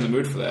sometimes you're in the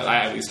mood for that,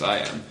 at least I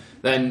am,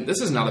 then this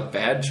is not a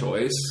bad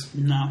choice.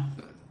 No.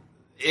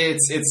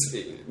 It's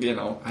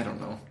I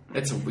don't know.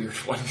 It's a weird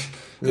one.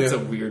 It's a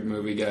weird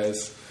movie,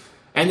 guys.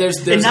 And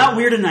there's and not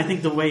weird in, I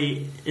think, the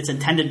way it's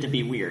intended to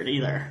be weird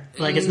either.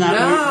 Like, it's not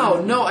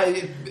weird. No.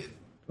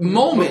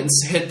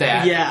 Moments hit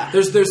that. Yeah.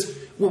 There's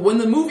when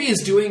the movie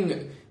is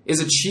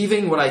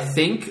achieving what I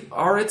think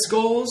are its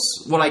goals,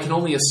 what I can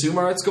only assume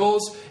are its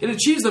goals, it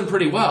achieves them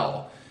pretty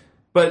well.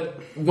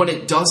 But when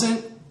it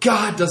doesn't,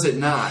 God, does it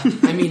not?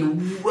 I mean,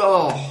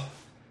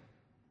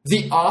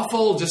 the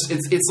awful,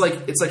 it's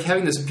like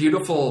having this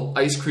beautiful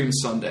ice cream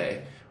sundae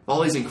with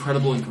all these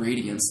incredible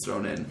ingredients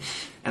thrown in,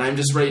 and I'm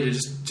just ready to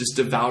just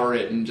devour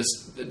it and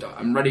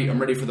I'm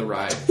ready for the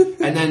ride.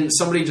 And then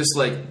somebody just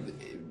like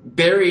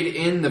buried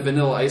in the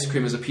vanilla ice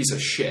cream is a piece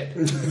of shit,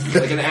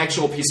 like an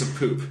actual piece of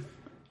poop.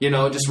 It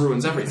just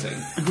ruins everything.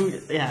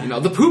 Yeah.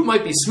 The poop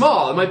might be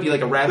small. It might be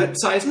like a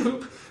rabbit-sized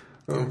poop.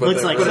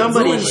 Looks like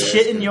somebody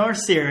shit in your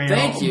cereal.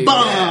 Thank you.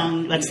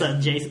 Bong! Yeah. That's the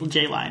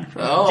J line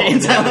from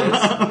James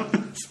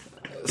Allen.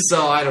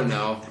 So, I don't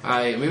know.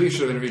 Maybe we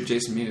should have interviewed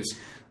Jason Mewes.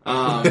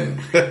 All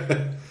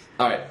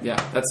right,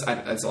 yeah,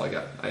 that's all I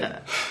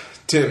got.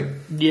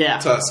 Tim. Yeah.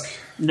 Tusk.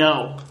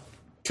 No.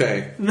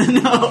 Okay.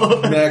 No.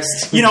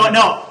 Next. You know what?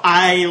 No.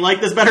 I like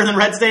this better than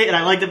Red State, and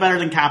I liked it better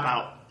than Cop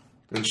Out.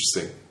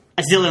 Interesting.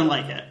 I still didn't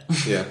like it.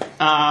 Yeah.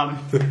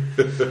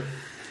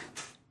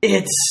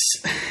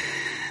 It's...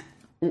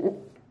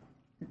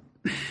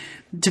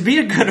 To be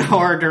a good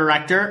horror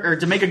director, or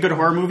to make a good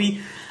horror movie,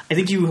 I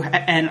think you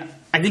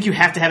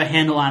have to have a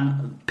handle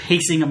on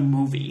pacing a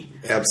movie.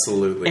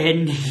 Absolutely.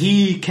 And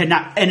he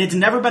cannot, and it's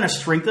never been a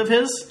strength of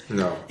his.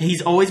 No.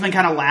 He's always been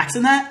kind of lax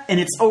in that, and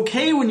it's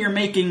okay when you're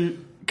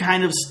making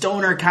kind of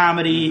stoner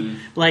comedy,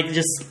 like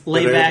just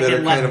lay back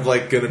and kind of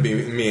like going to be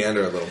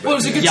meander a little bit. Well,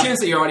 there's a good chance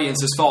that your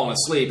audience has fallen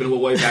asleep and will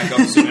wake back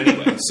up soon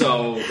anyway.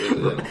 So,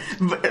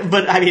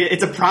 but I mean,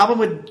 it's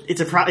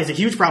a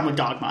huge problem with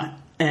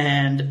Dogma,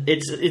 and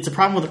it's a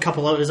problem with a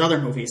couple of his other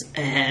movies,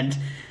 and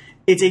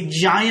it's a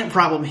giant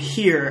problem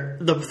here.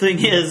 The thing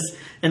is,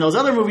 in those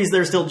other movies,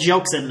 there's still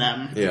jokes in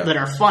them that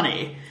are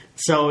funny.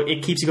 So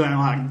it keeps you going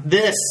along.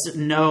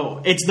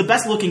 It's the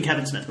best looking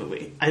Kevin Smith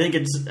movie. I think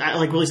it's,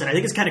 like Willie said, I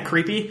think it's kind of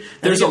creepy.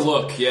 There's a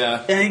look,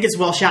 yeah. I think it's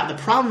well shot. The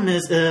problem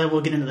is,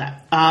 we'll get into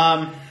that.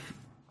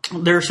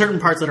 There are certain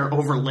parts that are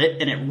overlit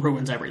and it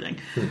ruins everything.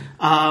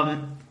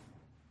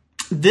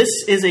 This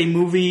is a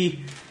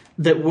movie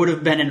that would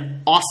have been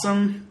an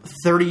awesome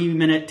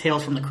 30-minute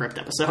Tales from the Crypt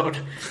episode.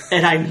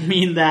 And I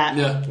mean that.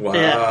 Yeah.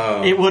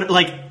 Wow. It would,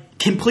 like,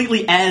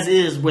 completely as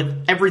is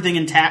with everything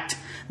intact,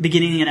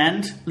 beginning and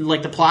end,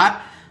 like the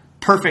plot,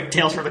 perfect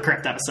Tales from the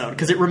Crypt episode.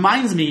 Because it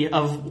reminds me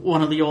of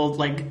one of the old,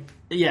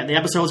 the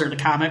episodes or the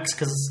comics,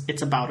 because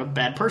it's about a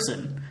bad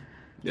person.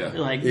 Yeah.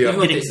 You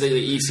know,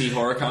 the EC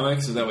horror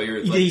comics? Is that what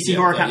you're... The EC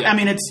horror comics. I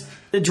mean, it's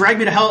Drag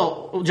Me to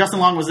Hell. Justin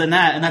Long was in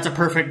that, and that's a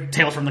perfect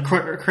Tales from the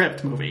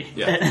Crypt movie.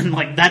 Yeah. And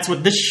that's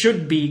what this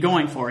should be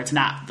going for. It's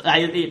not.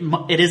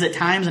 It is at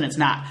times, and it's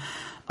not.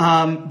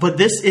 But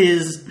this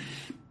is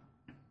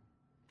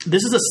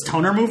a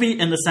stoner movie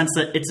in the sense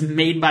that it's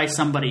made by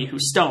somebody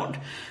who's stoned.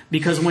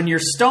 Because when you're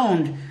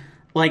stoned,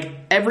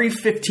 every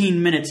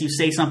 15 minutes you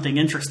say something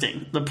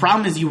interesting. The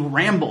problem is you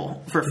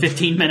ramble for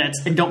 15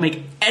 minutes and don't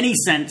make any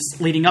sense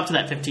leading up to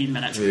that 15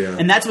 minutes. Yeah.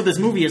 And that's what this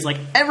movie is.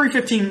 Every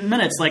 15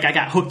 minutes, I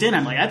got hooked in.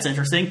 I'm like, that's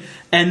interesting.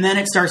 And then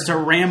it starts to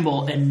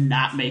ramble and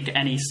not make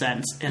any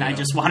sense. And I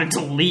just wanted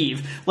to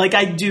leave. Like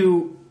I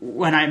do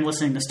when I'm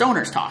listening to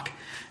stoners talk.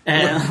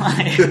 And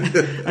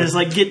I was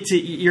like,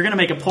 you're going to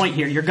make a point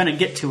here. You're going to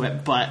get to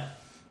it, but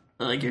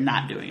you're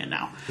not doing it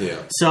now.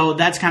 Yeah. So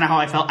that's kind of how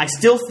I felt. I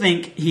still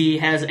think he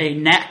has a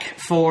knack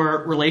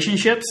for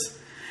relationships.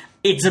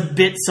 It's a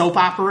bit soap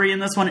opera-y in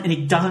this one, and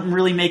he doesn't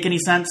really make any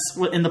sense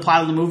in the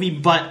plot of the movie,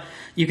 but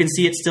you can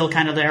see it's still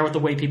kind of there with the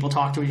way people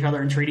talk to each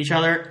other and treat each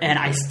other, and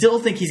I still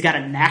think he's got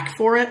a knack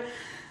for it.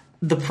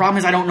 The problem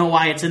is I don't know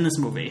why it's in this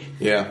movie.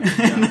 Yeah.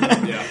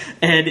 Yeah.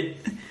 And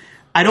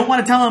I don't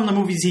want to tell him the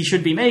movies he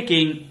should be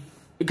making,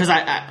 because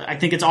I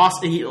think it's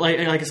awesome. Like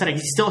I said, he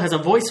still has a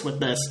voice with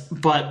this,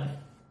 but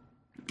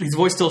his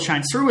voice still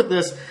shines through with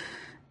this,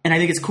 and I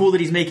think it's cool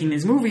that he's making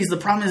these movies. The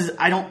problem is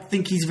I don't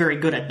think he's very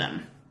good at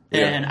them.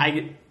 Yeah.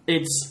 And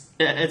it's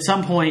at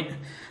some point,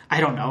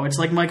 I don't know. It's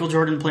like Michael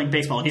Jordan playing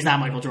baseball, and he's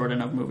not Michael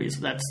Jordan of movies.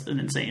 That's an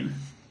insane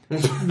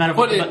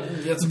metaphor. But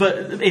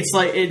it's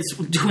like it's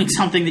doing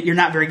something that you're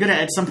not very good at.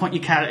 At some point, you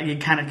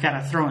kind of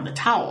gotta throw in the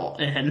towel,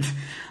 and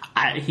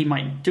he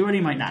might do it,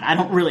 he might not. I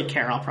don't really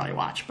care. I'll probably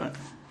watch, but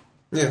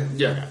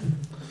yeah.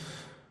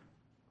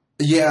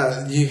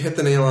 Yeah, you hit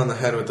the nail on the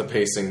head with the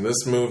pacing.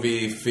 This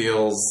movie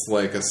feels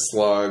like a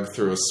slog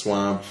through a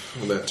swamp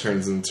that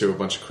turns into a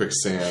bunch of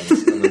quicksand,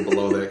 and then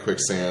below that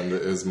quicksand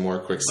is more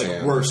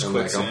quicksand, worse and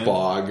quicksand. a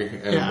bog,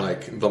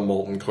 and the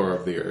molten core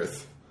of the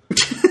earth.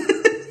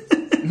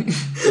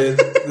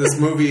 This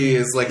movie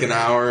is an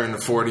hour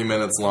and 40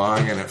 minutes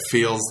long, and it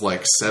feels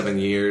like 7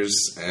 years,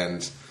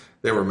 and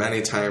there were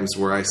many times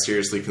where I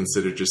seriously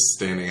considered just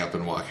standing up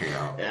and walking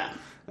out. Yeah.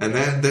 And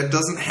that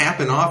doesn't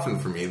happen often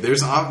for me.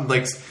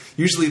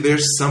 Usually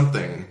there's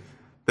something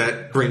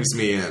that brings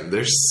me in.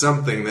 There's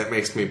something that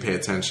makes me pay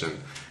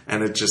attention.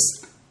 And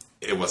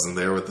it wasn't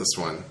there with this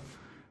one.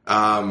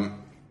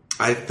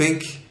 I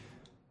think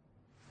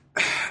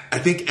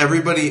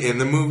everybody in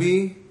the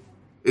movie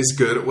is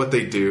good at what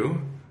they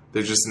do.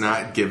 They're just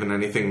not given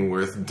anything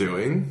worth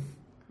doing.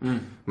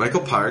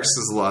 Michael Parks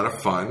is a lot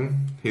of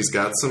fun. He's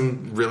got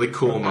some really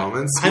cool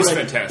moments. He's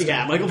fantastic.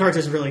 Yeah, Michael Parks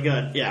is really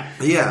good. Yeah.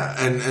 Yeah,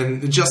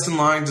 and Justin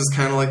Long does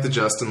kind of like the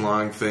Justin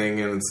Long thing,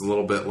 and it's a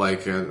little bit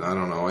like, I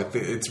don't know, I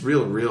think it's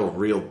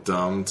real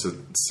dumb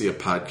to see a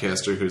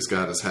podcaster who's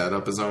got his head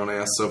up his own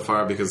ass so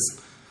far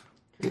because,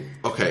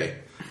 okay,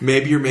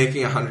 maybe you're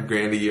making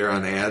 $100,000 a year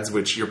on ads,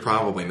 which you're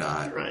probably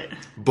not. Right.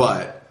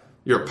 But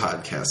you're a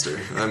podcaster.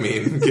 I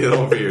mean, get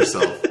over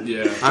yourself.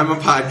 Yeah. I'm a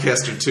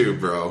podcaster too,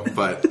 bro,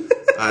 but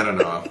I don't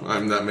know.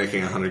 I'm not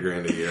making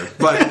 $100,000 a year.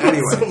 But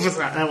anyway,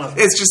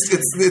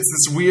 it's this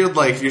weird,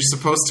 like, you're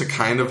supposed to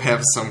kind of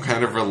have some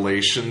kind of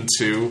relation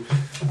to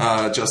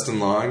Justin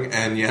Long,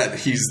 and yet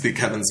he's the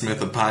Kevin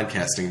Smith of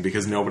podcasting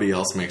because nobody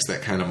else makes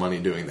that kind of money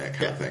doing that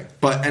kind of thing.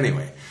 But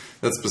anyway,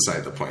 that's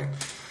beside the point.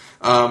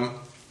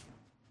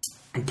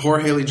 Poor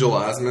Haley Joel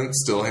Osment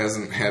still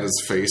hasn't had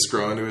his face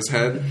grow into his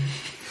head.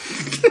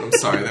 I'm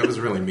sorry, that was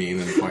really mean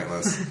and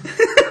pointless.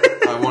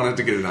 I wanted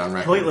to get it on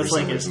record. Pointless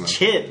like his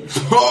chin.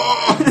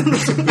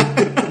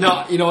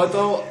 No, you know what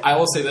though? I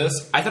will say this: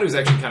 I thought he was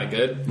actually kind of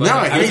good.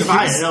 Like, he's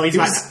fine. He's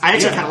fine. I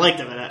actually kind of liked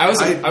him in it.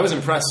 I was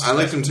impressed. I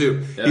liked him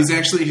too. Yeah.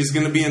 He's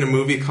going to be in a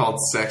movie called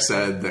Sex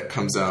Ed that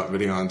comes out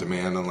video on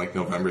demand on like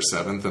November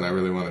 7th, and I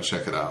really want to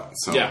check it out.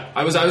 So yeah,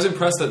 I was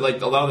impressed that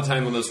like a lot of the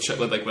time when those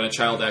when a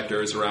child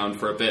actor is around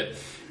for a bit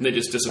and they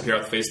just disappear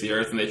off the face of the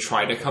earth and they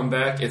try to come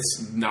back,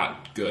 it's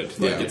not good.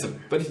 Like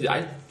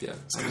Yeah.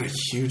 it's got a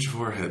huge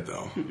forehead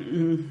though.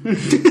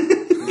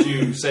 Would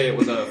you say it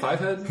was a 5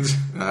 head?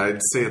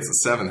 I'd say it's a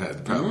 7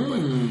 head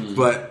probably,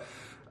 but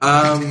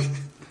no,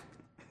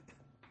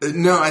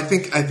 I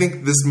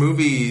think this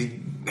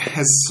movie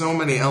has so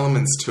many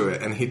elements to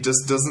it, and he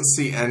just doesn't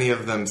see any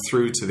of them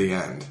through to the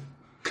end.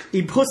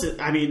 He puts it.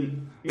 I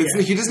mean,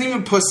 He doesn't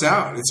even puss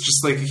out. It's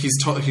just like he's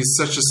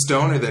such a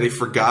stoner that he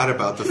forgot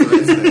about the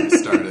threads that he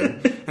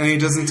started, and he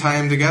doesn't tie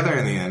them together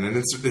in the end, and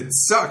it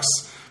sucks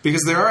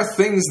because there are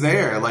things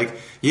there. Like,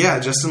 yeah,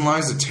 Justin Long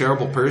is a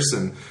terrible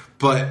person,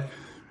 but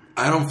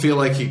I don't feel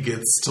like he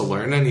gets to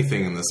learn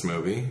anything in this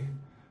movie.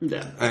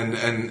 yeah.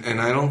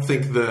 And I don't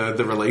think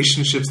the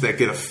relationships that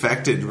get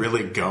affected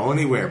really go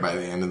anywhere by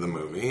the end of the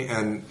movie,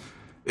 and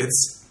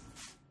it's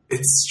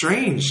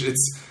strange.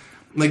 It's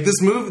like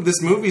this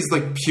movie is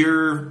like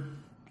pure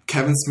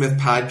Kevin Smith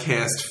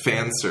podcast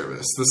fan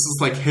service. This is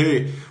like,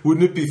 hey,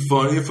 wouldn't it be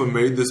funny if I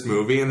made this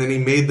movie? And then he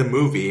made the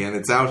movie, and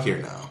it's out here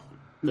now.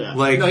 Yeah.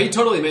 Like, No, he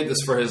totally made this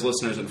for his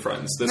listeners and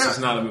friends. This is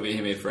not a movie he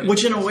made for anyone.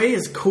 Which in a way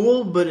is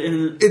cool, but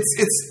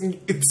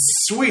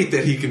it's sweet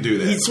that he can do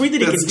that. It's sweet that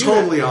he That's can do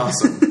totally that.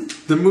 awesome.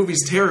 The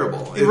movie's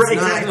terrible. It's Right,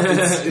 not,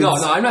 exactly. No,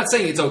 I'm not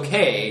saying it's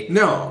okay.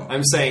 No.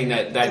 I'm saying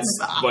that that's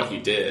what he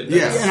did.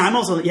 Yeah. and I'm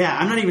also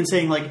I'm not even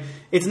saying like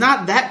it's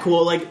not that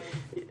cool. Like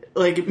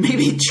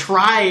maybe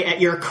try at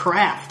your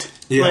craft.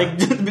 Yeah.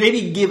 Like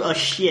maybe give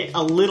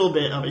a little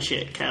bit of a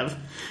shit, Kev.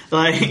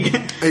 Like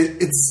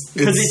It's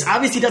because he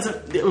obviously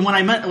doesn't. What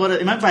I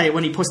meant by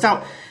when he pushed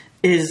out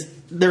is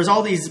there's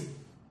all these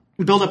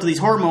build up to these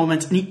horror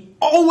moments, and he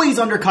always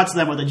undercuts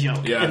them with a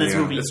joke in this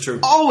movie. That's true.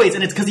 Always,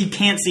 and it's because he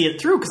can't see it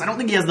through. Because I don't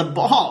think he has the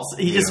balls.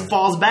 He just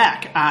falls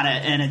back on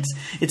it, and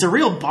it's a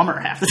real bummer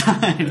half the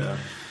time.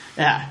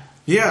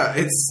 Yeah,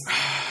 it's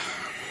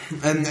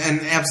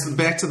and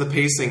back to the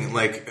pacing.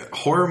 Like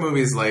horror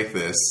movies like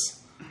this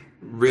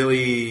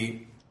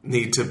really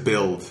need to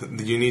build.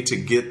 You need to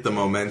get the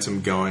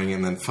momentum going,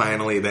 and then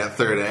finally that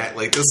third act.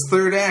 Like this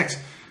third act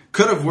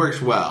could have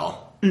worked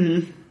well,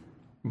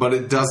 but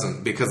it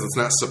doesn't because it's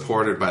not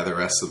supported by the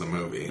rest of the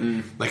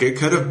movie. Like it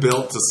could have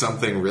built to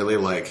something really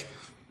like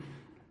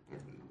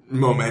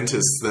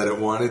momentous that it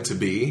wanted to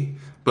be,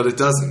 but it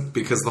doesn't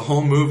because the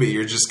whole movie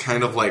you're just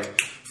kind of like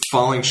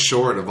falling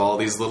short of all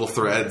these little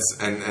threads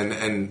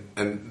and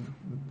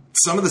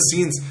some of the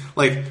scenes,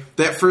 like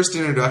that first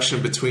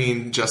introduction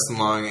between Justin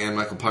Long and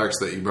Michael Parks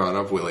that you brought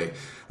up, Willie,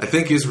 I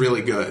think is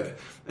really good.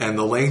 And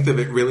the length of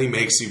it really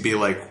makes you be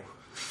like,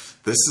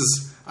 this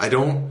is, I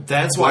don't,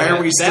 That's why why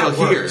are we still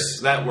here?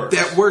 That works.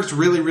 That worked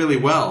really, really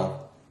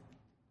well.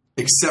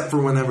 Except for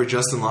whenever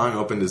Justin Long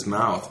opened his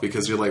mouth,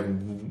 because you're like,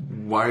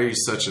 why are you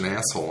such an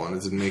asshole? And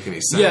it didn't make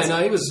any sense. Yeah,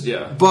 no, he was,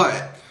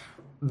 But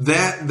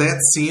that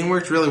scene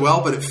worked really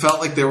well, but it felt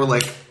like there were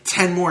like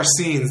 10 more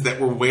scenes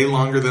that were way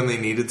longer than they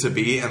needed to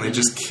be, and they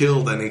just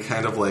killed any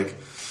kind of like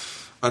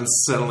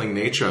unsettling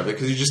nature of it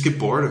because you just get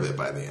bored of it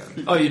by the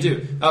end. Oh, you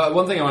do.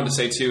 One thing I wanted to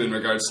say too, in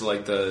regards to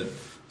like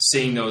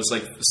seeing those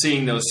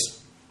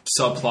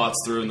subplots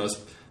through and those.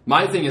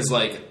 My thing is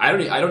like I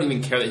don't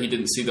even care that he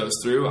didn't see those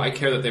through. I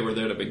care that they were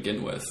there to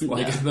begin with.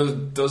 Like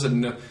those a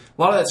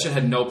lot of that shit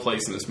had no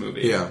place in this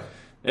movie. Yeah.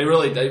 It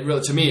really,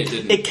 to me, it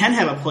didn't. It can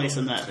have a place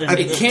in that.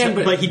 It can,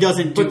 but he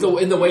doesn't. But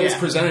in the way it's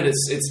presented, it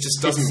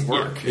just doesn't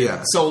work.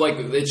 Yeah. So like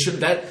it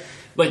should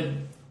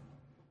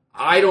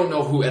I don't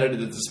know who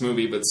edited this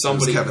movie, but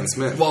somebody. It was Kevin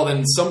Smith. Well,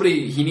 then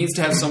he needs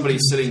to have somebody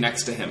sitting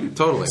next to him.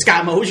 Totally.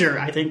 Scott Mosier,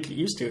 I think,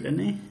 used to, didn't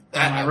he?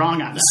 Am I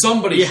wrong on that?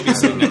 Somebody should be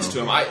sitting next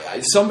to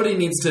him. Somebody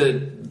needs to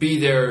be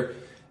there,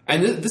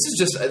 and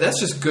that's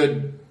just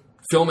good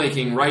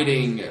filmmaking,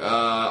 writing,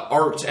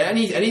 art,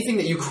 anything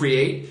that you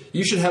create.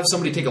 You should have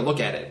somebody take a look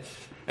at it,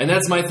 and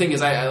that's my thing.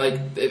 Is I like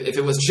if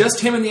it was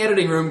just him in the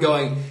editing room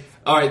going,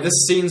 all right,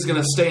 this scene's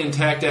going to stay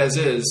intact as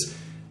is.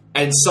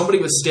 And somebody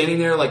was standing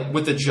there, like,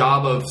 with the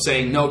job of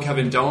saying, no,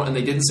 Kevin, don't, and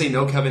they didn't say,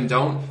 no, Kevin,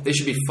 don't, they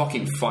should be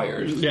fucking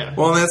fired. Yeah.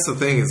 Well, and that's the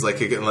thing, is, like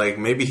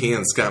maybe he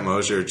and Scott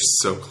Mosier are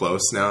just so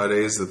close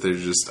nowadays that they're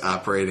just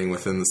operating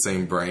within the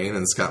same brain,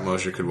 and Scott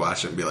Mosier could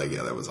watch it and be like,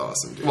 yeah, that was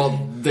awesome, dude.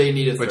 Well, they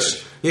need a third.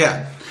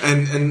 Yeah,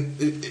 and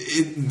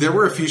there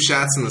were a few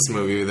shots in this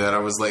movie that I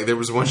was like, there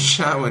was one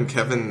shot when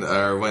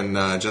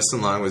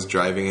Justin Long was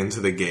driving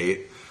into the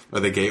gate, or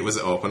the gate was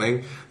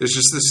opening. There's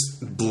just this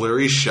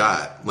blurry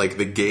shot. Like,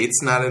 the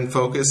gate's not in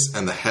focus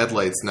and the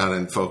headlight's not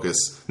in focus.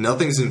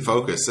 Nothing's in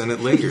focus, and it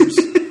lingers.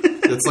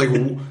 It's like,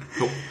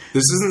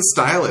 this isn't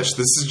stylish.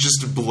 This is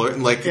just a blur.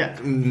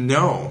 Like,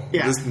 no.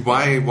 Yeah.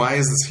 Why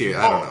is this here?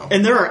 I don't know.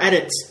 And there are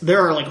edits.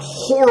 There are, like,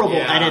 horrible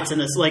edits in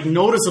this. Like,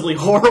 noticeably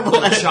horrible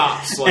edits.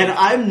 Chops. Like, and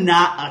I'm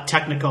not a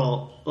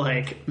technical,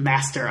 like,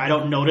 master. I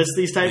don't notice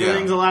these type of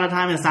things a lot of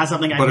time. And it's not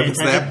something I pay attention.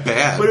 But if it's that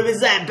bad. But if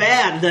it's that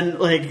bad,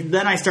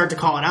 then I start to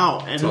call it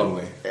out. And,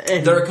 totally.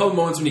 And there are a couple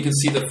moments when you can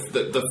see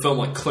the film,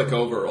 like, click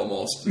over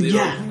almost. Like,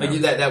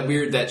 that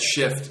weird, that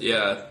shift,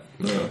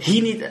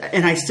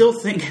 and I still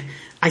think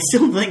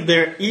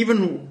there,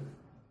 even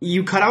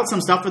you cut out some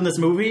stuff in this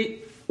movie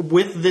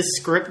with this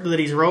script that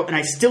he's wrote, and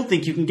I still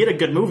think you can get a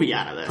good movie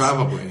out of this.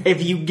 Probably.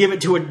 If you give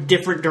it to a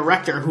different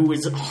director who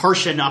is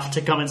harsh enough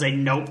to come and say,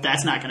 nope,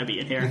 that's not going to be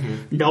in here.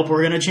 Mm-hmm. Nope,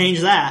 we're going to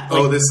change that.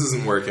 Like, this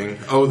isn't working.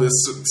 This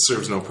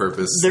serves no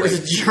purpose. There's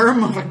a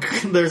germ of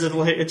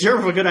a germ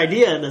of a good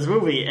idea in this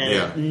movie,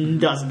 and it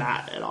does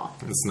not at all.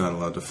 It's not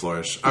allowed to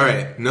flourish. All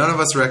right, none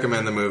of us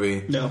recommend the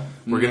movie. No.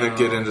 We're going to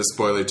get into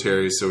spoiler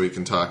Terry so we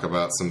can talk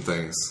about some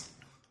things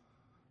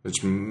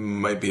which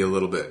might be a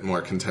little bit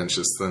more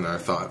contentious than our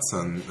thoughts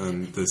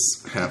on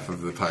this half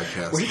of the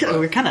podcast.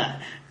 We're kind of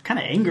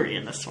angry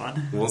in this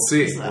one. We'll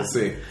see. We'll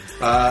see.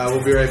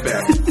 We'll be right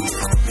back.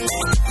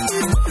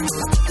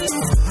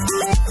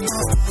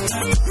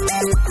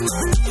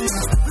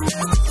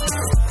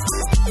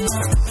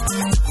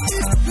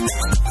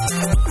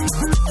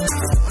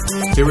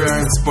 Here we are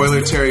in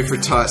spoiler Terry for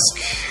Tusk.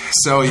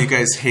 So you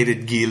guys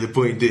hated Guy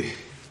Lapointe.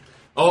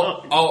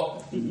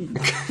 Oh.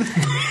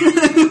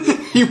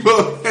 You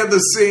both had the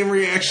same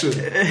reaction.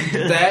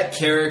 That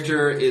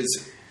character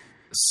is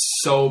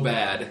so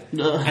bad.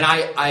 And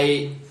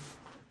I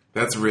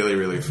that's really,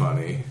 really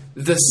funny.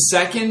 The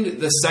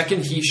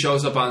second he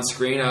shows up on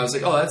screen, I was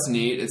like, oh, that's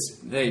neat.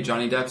 Hey,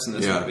 Johnny Depp's in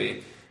this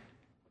movie.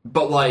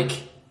 But like,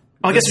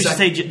 I guess we should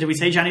say, did we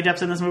say Johnny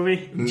Depp's in this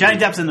movie? Johnny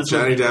Depp's in this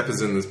movie. Johnny Depp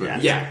is in this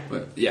movie.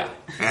 Yeah.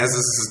 As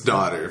is his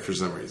daughter, for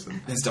some reason.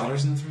 His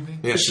daughter's in this movie?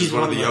 Yeah, she's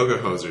one of the yoga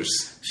hosers.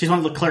 She's one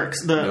of the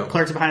clerks. The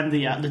clerks behind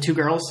the two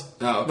girls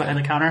behind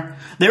the counter.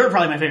 They were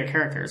probably my favorite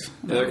characters.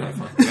 Yeah, they're kind of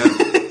fun.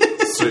 Yeah.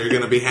 So you're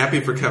going to be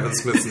happy for Kevin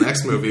Smith's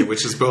next movie,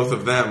 which is both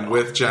of them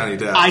with Johnny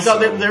Depp. I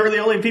thought that they were the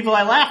only people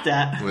I laughed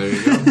at. There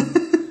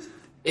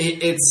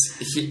you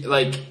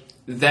go.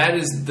 That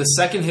is the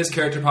second his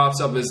character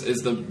pops up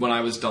is when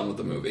I was done with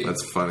the movie.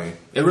 That's funny.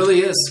 It really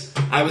is.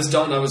 I was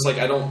done. I was like,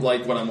 I don't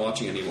like what I'm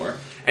watching anymore.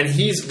 And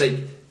he's like,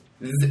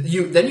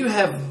 you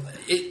have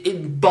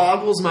it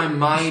boggles my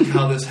mind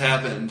how this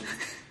happened.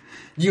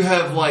 You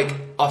have like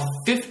a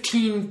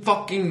 15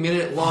 fucking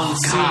minute long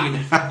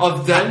scene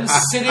of them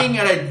sitting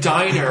at a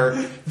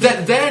diner.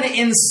 That then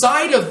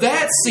inside of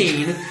that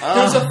scene,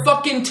 there's a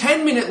fucking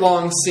 10-minute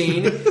long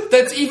scene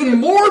that's even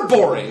more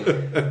boring.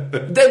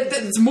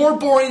 That's more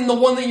boring than the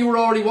one that you were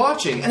already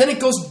watching. And then it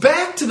goes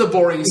back to the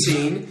boring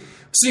scene.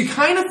 So you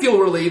kind of feel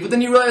relieved, but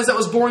then you realize that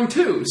was boring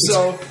too.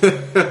 So,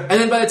 and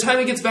then by the time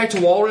it gets back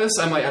to Walrus,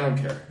 I'm like, I don't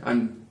care.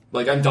 I'm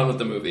done with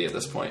the movie at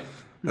this point.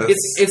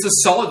 It's a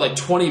solid like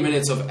 20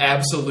 minutes of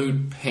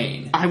absolute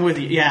pain. I'm with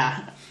you.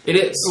 Yeah, it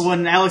is.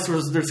 When Alex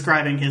was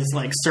describing his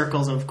like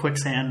circles of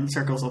quicksand,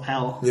 circles of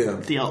hell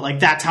deal, like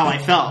that's how I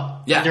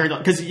felt. Yeah,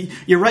 because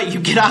you're right.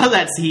 You get out of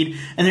that scene,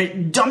 and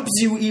it dumps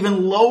you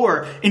even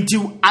lower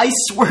into. I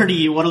swear to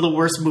you, one of the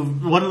worst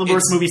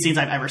movie scenes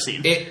I've ever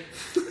seen.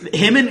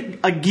 Him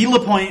and Guy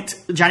Lapointe,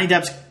 Johnny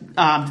Depp's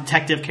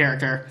detective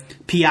character,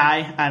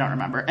 PI, I don't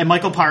remember, and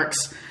Michael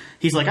Parks.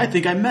 He's like, I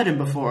think I met him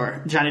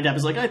before. Johnny Depp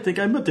is like, I think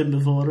I met him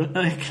before.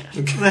 Like,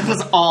 that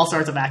was all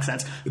sorts of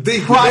accents. They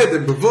met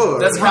him before.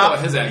 That's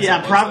probably his accent.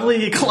 Yeah,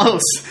 probably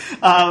close.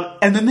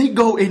 And then they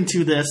go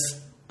into this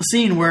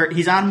scene where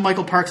he's on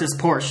Michael Parks'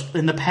 Porsche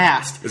in the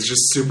past. It's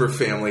just super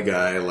Family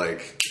Guy,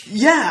 like...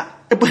 Yeah.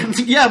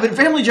 But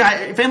Family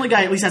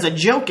Guy at least has a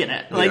joke in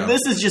it. Like, Yeah.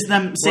 this is just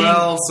them saying...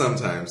 Well,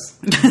 sometimes.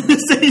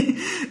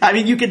 I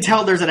mean, you can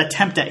tell there's an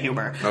attempt at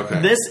humor.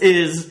 Okay. This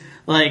is...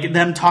 like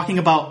them talking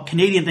about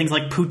Canadian things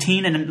like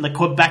poutine and the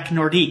Quebec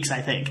Nordiques,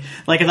 I think.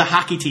 Like the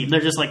hockey team.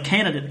 They're just like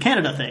Canada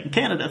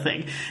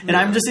thing. And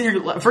I'm just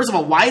sitting here, first of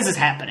all, why is this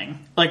happening?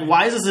 Like,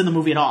 why is this in the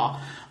movie at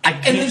all?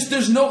 And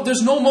there's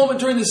no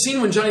moment during the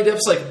scene when Johnny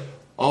Depp's like,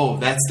 oh,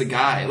 that's the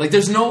guy. Like,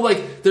 there's no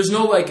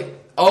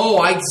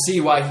oh, I see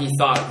why he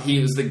thought he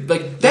was the...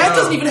 Like, that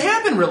doesn't even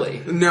happen,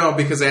 really. No,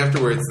 because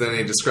afterwards then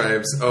he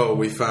describes, oh,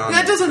 we found...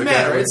 That doesn't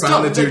matter. We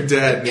found the dude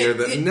dead near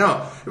the...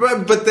 No.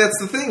 But that's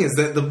the thing, is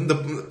that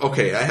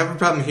okay, I have a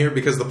problem here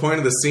because the point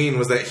of the scene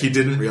was that he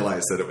didn't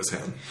realize that it was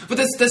him. But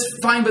that's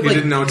fine, but he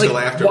didn't know until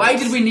afterwards. Why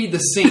did we need the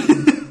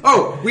scene?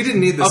 Oh, we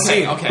didn't need the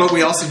scene, but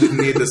we also didn't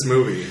need this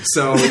movie.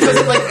 So,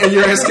 and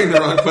you're asking the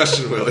wrong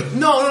question, Willie.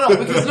 No,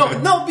 because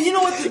but you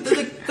know what?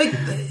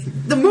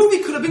 The movie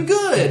could have been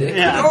good.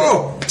 Yeah.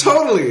 Oh,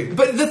 totally.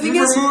 But the thing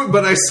is...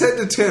 But I said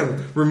to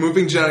Tim,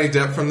 removing Johnny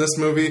Depp from this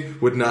movie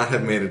would not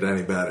have made it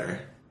any better.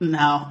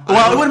 No.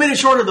 Well, it would have made it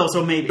shorter, though,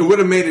 so maybe. It would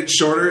have made it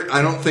shorter.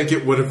 I don't think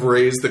it would have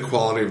raised the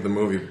quality of the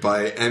movie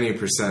by any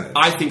percentage.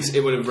 I think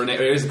it would have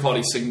raised the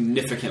quality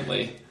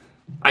significantly.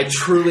 I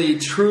truly,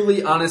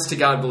 truly, honest to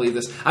God, believe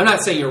this. I'm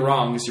not saying you're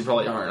wrong, because you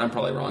probably aren't. I'm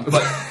probably wrong.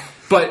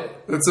 But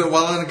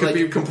it could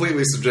be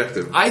completely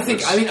subjective. I'm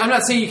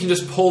not saying you can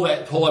just pull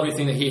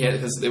everything that he had,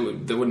 because that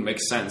wouldn't make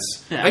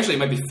sense. Yeah. Actually, it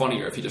might be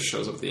funnier if he just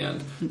shows up at the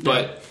end.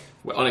 But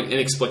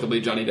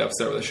inexplicably, Johnny Depp's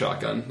there with a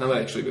shotgun. That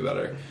might actually be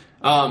better.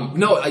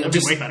 That'd be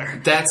way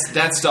better.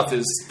 That stuff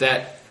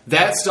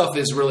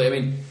is really. I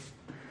mean,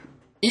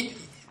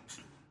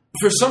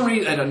 for some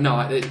reason, I don't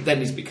know. That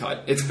needs to be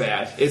cut. It's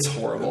bad. It's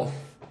horrible.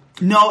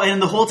 No,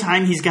 and the whole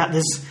time he's got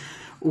this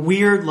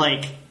weird,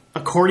 like,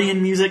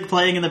 accordion music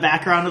playing in the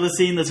background of the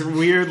scene. This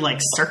weird, like,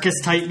 circus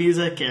type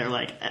music. Or,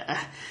 like,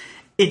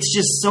 it's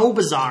just so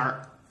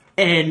bizarre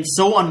and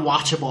so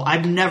unwatchable.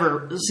 I've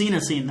never seen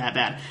a scene that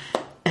bad.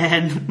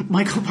 And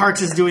Michael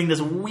Parks is doing this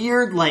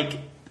weird, like,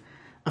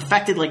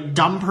 affected, like,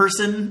 dumb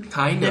person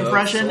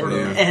impression. Sort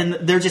of. And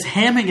they're just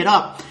hamming it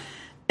up.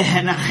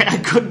 And I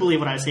couldn't believe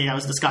what I was seeing. I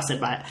was disgusted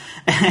by it.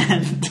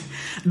 And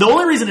the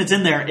only reason it's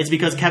in there is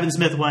because Kevin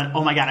Smith went,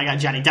 oh my God, I got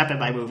Johnny Depp in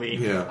my movie.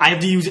 Yeah. I have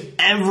to use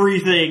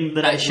everything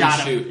that I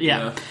shot him.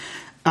 Yeah.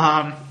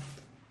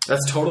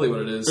 That's totally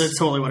what it is. That's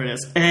totally what it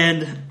is.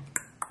 And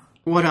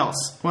what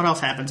else? What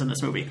else happens in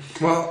this movie?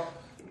 Well,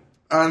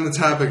 on the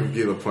topic of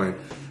Guy Lapointe,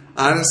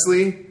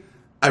 honestly,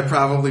 I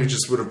probably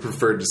just would have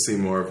preferred to see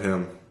more of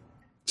him.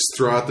 Just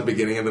throw out the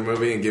beginning of the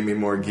movie and give me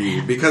more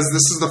Guy. Because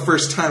this is the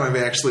first time I've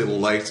actually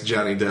liked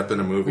Johnny Depp in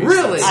a movie.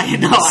 Really? I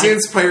know.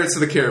 Since Pirates of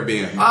the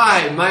Caribbean.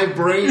 My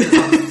brain is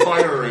on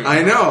fire right now.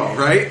 I know,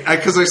 right?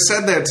 Because I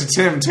said that to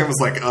Tim. Tim was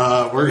like,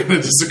 we're going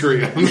to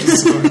disagree on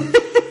this one.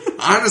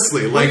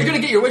 Honestly, well, you're going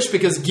to get your wish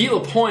because Guy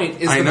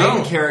Lapointe is the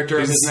main character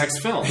in his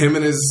next film. Him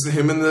and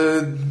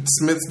the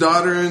Smith's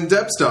daughter and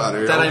Depp's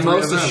daughter. That I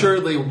most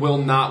assuredly will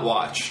not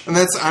watch. And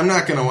I'm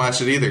not going to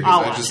watch it either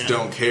because I just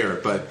don't care.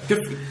 But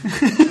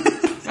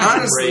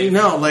honestly,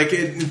 no, like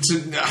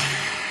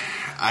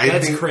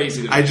that's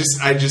crazy. I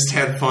just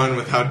had fun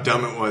with how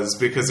dumb it was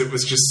because it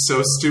was just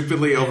so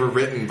stupidly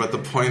overwritten. But the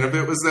point of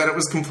it was that it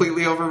was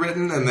completely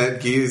overwritten, and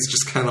that Guy is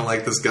just kind of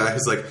like this guy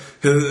who's like,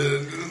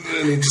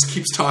 and he just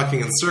keeps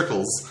talking in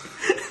circles.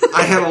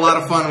 I had a lot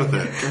of fun with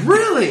it,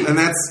 really, and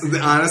that's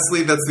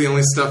the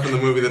only stuff in the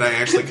movie that I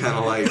actually kind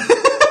of like.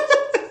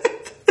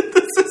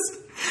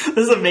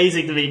 This is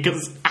amazing to me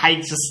because I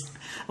just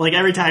like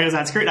every time he was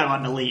on screen, I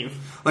wanted to leave.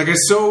 Like I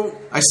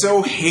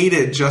so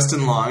hated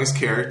Justin Long's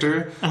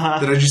character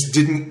that I just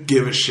didn't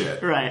give a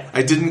shit. Right.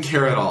 I didn't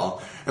care at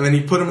all. And then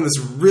he put him in this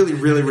really,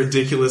 really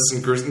ridiculous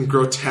and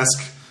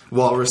grotesque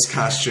walrus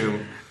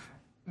costume,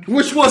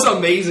 which was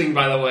amazing,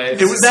 by the way.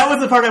 That was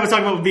the part I was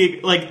talking about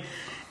being like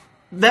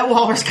that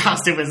walrus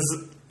costume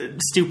is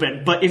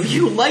stupid, but if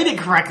you light it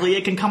correctly,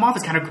 it can come off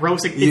as kind of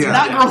gross. It's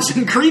not gross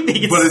and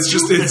creepy. But it's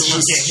just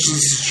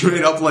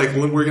straight up like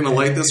we're going to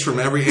light this from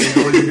every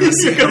angle. You're going to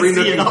see every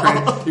nook and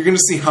cranny. You're going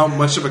to see how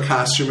much of a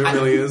costume it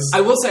really is.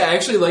 I will say I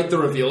actually liked the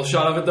reveal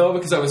shot of it though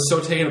because I was so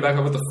taken aback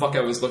by what the fuck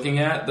I was looking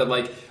at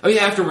that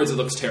afterwards it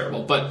looks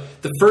terrible.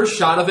 But the first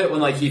shot of it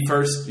when you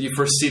first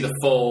see the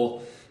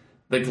full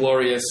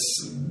glorious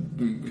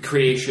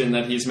creation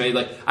that he's made,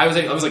 I was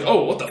like,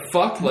 oh, what the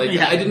fuck?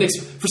 I didn't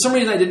for some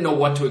reason I didn't know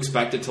what to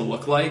expect it to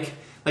look like.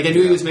 I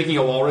knew he was making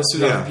a walrus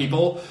suit out of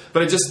people,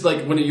 but it just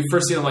when you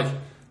first see it, I'm like,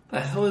 the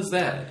hell is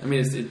that? I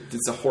mean,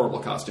 it's a horrible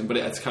costume, but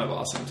it's kind of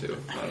awesome too.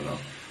 I don't know,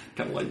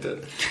 kind of liked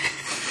it.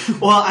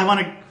 Well, I want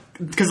to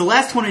because the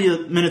last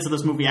 20 minutes of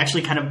this movie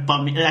actually kind of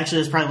bummed me.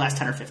 Actually, it's probably the last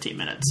 10 or 15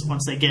 minutes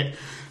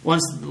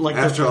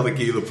after all the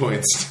Guy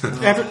Lapointe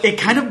stuff. It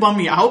kind of bummed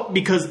me out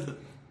because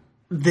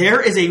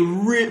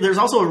there's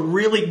also a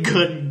really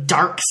good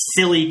dark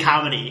silly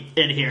comedy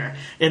in here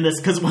in this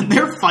because when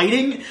they're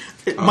fighting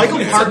Michael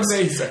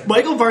amazing.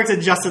 Parks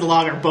and Justin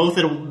Long are both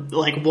in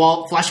like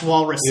flesh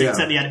walrus suits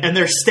at the end, and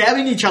they're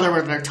stabbing each other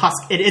with their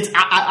tusks. It's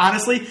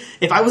honestly,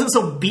 if I wasn't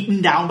so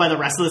beaten down by the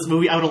rest of this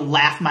movie, I would have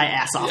laughed my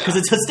ass off because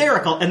it's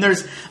hysterical. And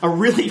there's a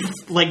really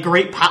like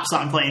great pop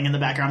song playing in the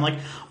background. I'm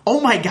like, oh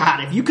my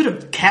god, if you could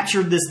have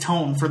captured this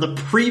tone for the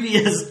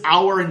previous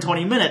hour and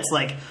 20 minutes,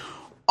 like,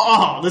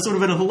 oh, this would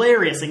have been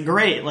hilarious and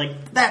great.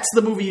 Like, that's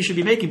the movie you should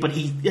be making, but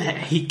he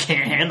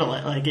can't handle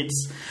it. Like,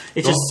 it's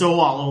just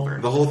so all over.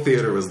 The whole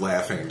theater was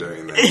laughing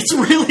during that. It's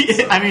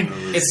really, I mean...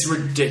 It's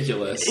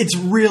ridiculous. It's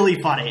really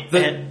funny.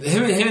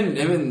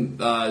 Him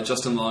and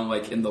Justin Long,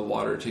 like, in the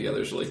water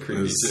together is really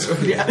creepy,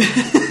 too. Yeah.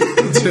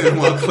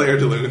 While Claire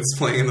de Lune's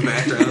playing in the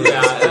background.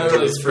 Yeah, that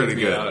really was pretty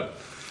good. Out.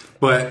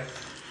 But...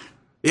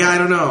 yeah, I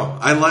don't know.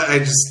 I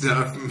just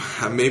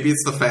maybe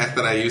it's the fact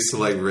that I used to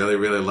like really,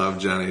 really love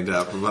Johnny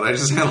Depp, but I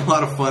just had a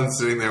lot of fun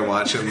sitting there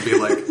watching and be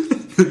like,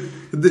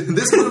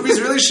 "This movie's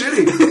really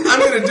shitty. I'm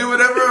going to do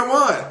whatever I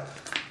want."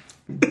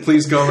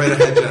 Please go right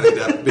ahead, Johnny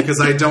Depp,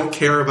 because I don't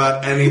care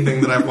about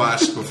anything that I've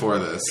watched before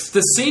this. The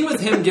scene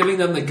with him giving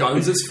them the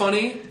guns is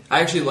funny.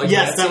 I actually like that.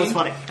 Yes, that scene. was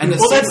funny. And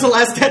that's the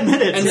last 10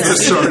 minutes. And It's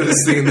the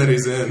shortest scene that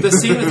he's in. The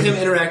scene with him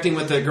interacting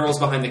with the girls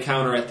behind the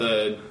counter at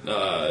the...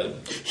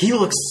 he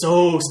looks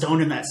so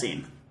stoned in that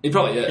scene. he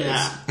probably is.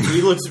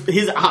 Yeah.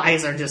 His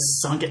eyes are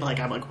just sunken. Like,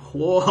 I'm like,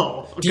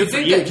 whoa. Do you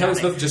think that Kevin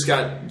Johnny. Smith just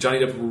got Johnny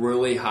Depp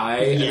really high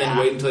and then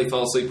waited until he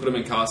fell asleep, put him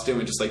in costume,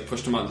 and just like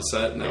pushed him on the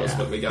set, and that was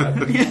what we got?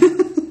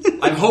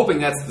 I'm hoping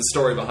that's the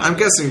story behind it. I'm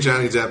guessing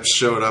Johnny Depp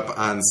showed up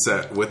on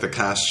set with a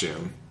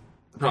costume.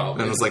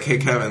 Probably. And was like, "Hey,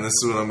 Kevin, this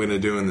is what I'm going to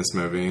do in this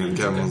movie." And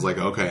Kevin was like,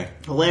 "Okay."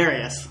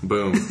 Hilarious.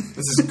 Boom.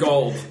 This is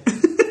gold.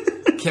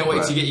 Can't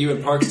wait to get you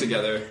and Parks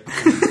together.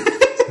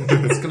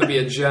 It's going to be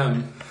a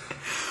gem.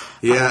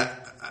 Yeah.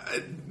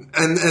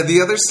 And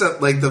the other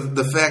stuff, like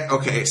the fact,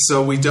 okay,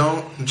 so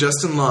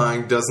Justin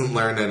Long doesn't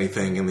learn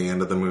anything in the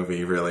end of the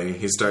movie, really.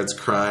 He starts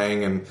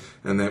crying, and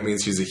that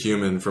means he's a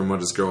human from what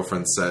his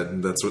girlfriend said.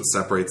 And that's what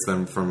separates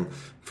them from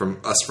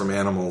us from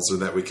animals, or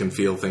that we can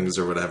feel things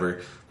or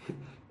whatever.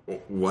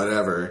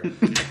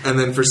 And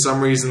then for some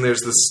reason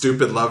there's this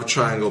stupid love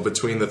triangle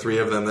between the three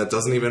of them that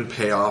doesn't even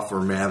pay off or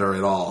matter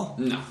at all.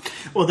 No.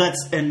 Well, that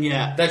shouldn't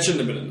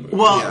have been in the movie.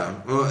 Well,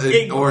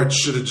 yeah. Or it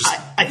should have just...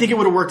 I think it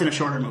would have worked in a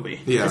shorter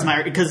movie.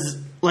 Yeah.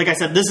 Because, like I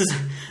said, this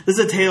is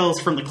a Tales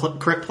from the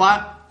Crypt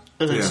plot.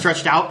 It's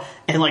stretched out,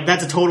 and like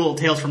that's a total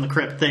Tales from the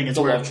Crypt thing. It's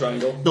the love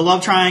triangle. The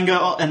love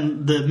triangle,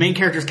 and the main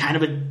character is kind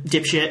of a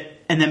dipshit,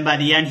 and then by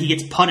the end he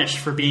gets punished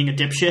for being a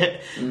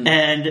dipshit,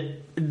 and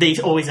they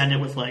always end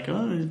it with like,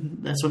 "Oh,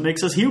 that's what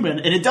makes us human,"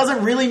 and it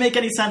doesn't really make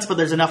any sense, but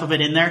there's enough of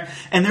it in there,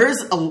 and there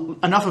is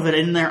enough of it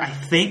in there. I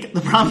think the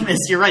problem is,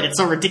 you're right, it's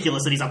so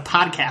ridiculous that he's a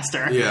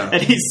podcaster,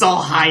 and he's so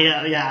high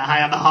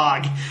on the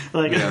hog.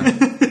 Like, I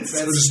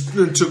just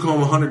took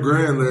home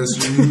 $100,000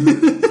 last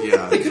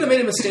year. They could have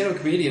made him a stand-up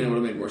comedian and it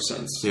would have made more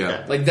sense.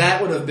 Yeah. Like,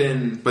 that would have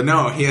been... But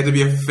no, he had to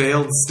be a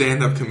failed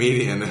stand-up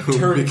comedian who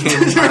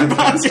became a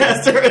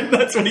podcaster, and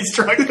that's when he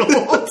struggled.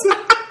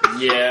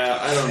 Yeah,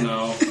 I don't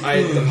know.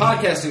 The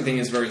podcasting thing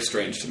is very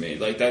strange to me.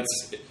 Like, that's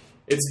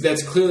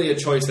clearly a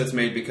choice that's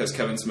made because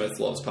Kevin Smith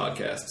loves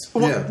podcasts.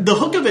 Well, the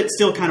hook of it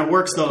still kind of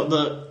works, though.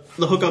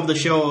 The hook of the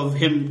show of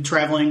him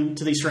traveling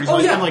to these strange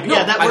places. Yeah. I'm like,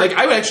 that worked.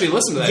 I would actually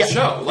listen to that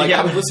show. Like,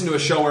 I would listen to a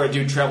show where a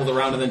dude traveled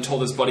around and then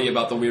told his buddy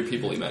about the weird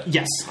people he met.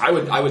 Yes.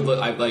 I'm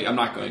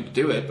not going to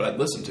do it, but I'd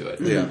listen to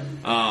it. Yeah.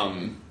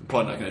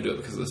 Probably not going to do it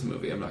because of this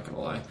movie, I'm not going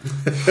to lie.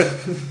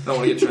 I don't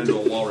want to get turned into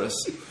a walrus.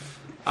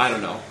 I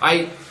don't know.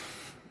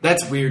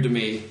 That's weird to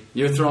me.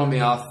 You're throwing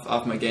me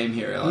off my game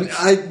here, Alex.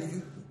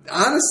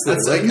 Honestly,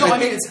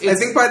 I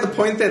think by the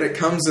point that it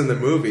comes in the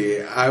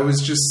movie, I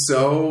was just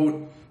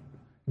so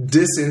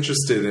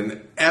disinterested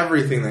in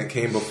everything that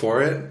came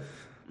before it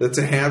that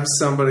to have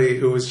somebody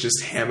who was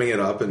just hamming it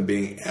up and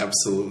being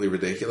absolutely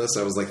ridiculous,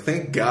 I was like,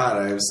 thank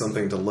God I have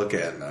something to look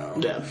at now.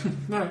 Yeah.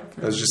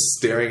 I was just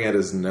staring at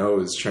his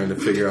nose, trying to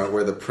figure out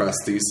where the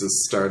prosthesis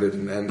started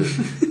and ended.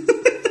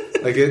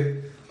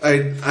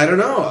 I don't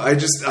know.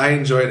 I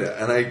enjoyed it,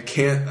 and I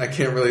can't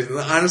really.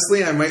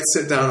 Honestly, I might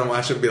sit down and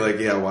watch it and be like,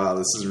 yeah, wow,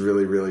 this is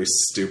really, really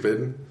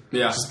stupid.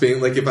 Yeah. Just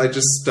being like, if I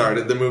just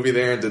started the movie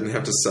there and didn't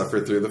have to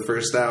suffer through the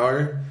first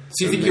hour.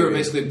 So you think you were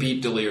basically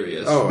beat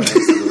delirious? Oh,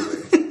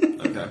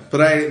 absolutely. Okay.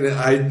 But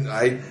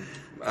I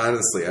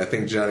honestly, I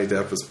think Johnny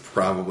Depp was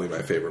probably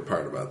my favorite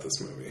part about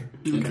this movie.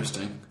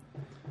 Interesting.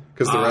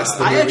 Because the rest of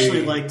the movie, I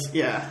actually liked.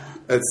 Yeah.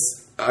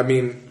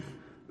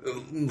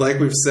 Like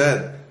we've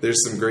said,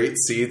 there's some great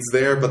seeds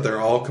there, but they're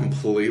all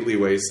completely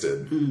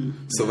wasted.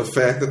 So the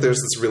fact that there's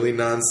this really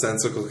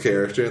nonsensical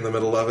character in the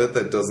middle of it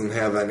that doesn't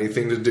have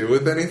anything to do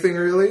with anything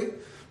really,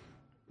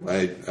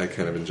 I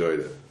kind of enjoyed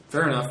it.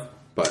 Fair enough.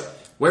 But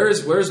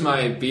where's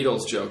my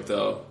Beatles joke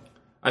though?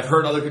 I've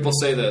heard other people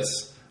say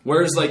this.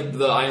 Where's like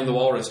the I am the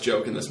walrus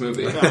joke in this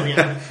movie? Oh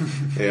yeah.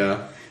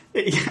 Yeah.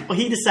 Well,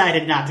 he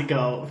decided not to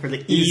go for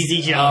the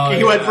easy joke.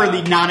 He went for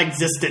the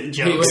non-existent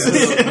jokes.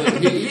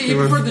 He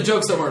preferred the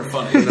jokes that weren't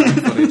funny. Not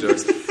funny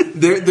jokes.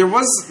 There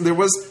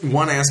was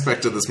one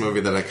aspect of this movie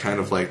that I kind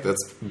of like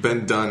that's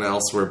been done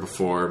elsewhere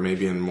before,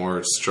 maybe in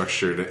more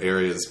structured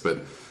areas, but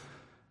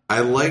I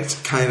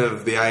liked kind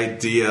of the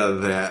idea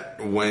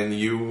that when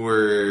you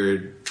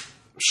were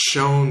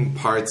shown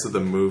parts of the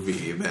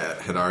movie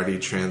that had already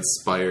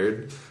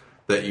transpired,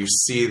 that you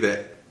see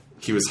that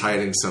he was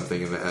hiding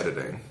something in the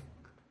editing.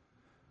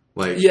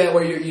 Like, yeah,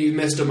 where you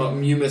missed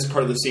you missed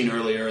part of the scene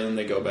earlier, and then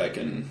they go back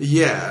and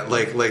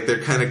like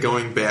they're kind of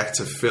going back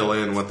to fill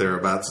in what they're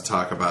about to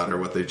talk about or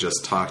what they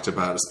just talked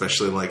about.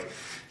 Especially like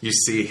you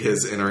see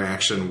his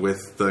interaction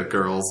with the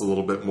girls a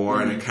little bit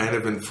more, and it kind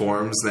of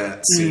informs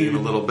that scene a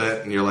little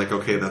bit. And you're like,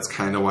 okay, that's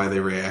kind of why they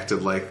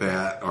reacted like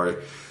that,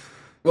 or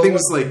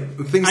things like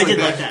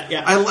that.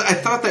 Yeah, I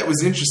thought that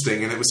was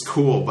interesting and it was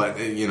cool, but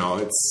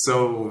it's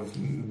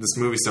this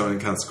movie's so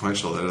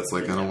inconsequential that it's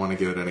like I don't want to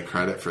give it any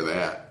credit for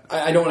that.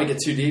 I don't want to get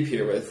too deep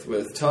here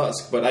with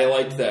Tusk, but I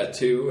liked that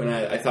too, and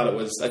I thought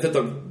I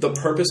thought the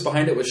purpose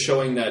behind it was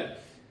showing that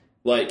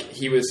like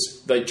he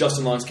was like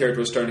Justin Long's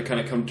character was starting to kind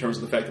of come to terms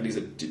with the fact that he's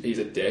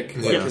a dick.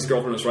 Like his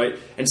girlfriend was right,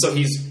 and so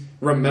he's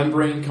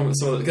remembering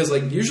some of because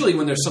like usually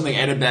when there's something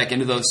added back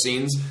into those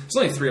scenes, there's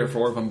only 3 or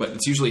 4 of them, but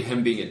it's usually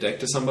him being a dick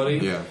to somebody.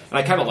 Yeah, and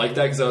I kind of like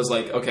that because I was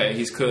like, okay,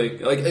 he's clearly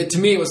like to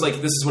me it was like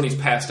this is when he's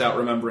passed out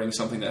remembering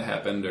something that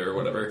happened or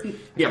whatever.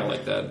 Yeah, kind of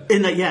like that.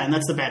 And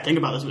that's the bad thing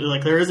about this.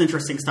 Like there is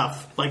interesting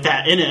stuff like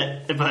that in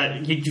it,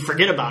 but you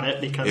forget about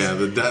it because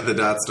the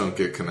dots don't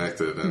get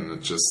connected, and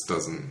it just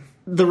doesn't.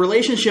 The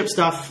relationship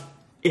stuff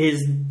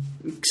is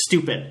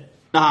stupid.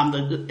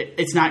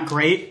 It's not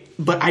great,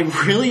 but I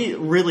really,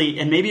 really,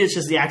 and maybe it's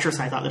just the actress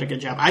I thought did a good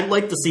job. I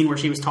liked the scene where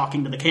she was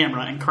talking to the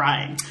camera and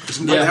crying.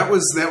 Yeah,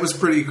 that was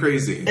pretty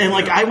crazy. And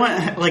like I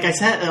went, like I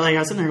said, like I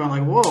was sitting there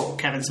going, like, "Whoa,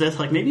 Kevin Smith!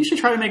 Like maybe you should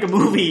try to make a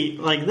movie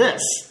like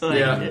this." Like,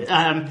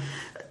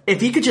 if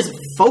he could just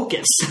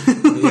focus.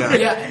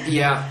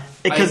 yeah.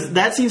 Because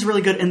that scene's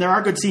really good, and there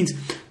are good scenes.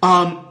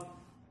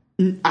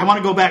 I want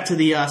to go back to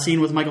the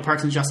scene with Michael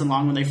Parks and Justin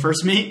Long when they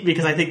first meet,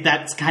 because I think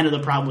that's kind of the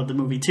problem with the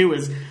movie, too,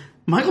 is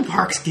Michael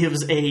Parks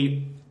gives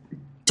a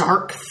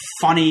dark,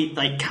 funny,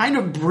 like, kind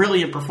of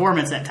brilliant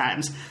performance at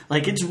times.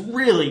 Like, it's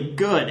really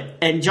good.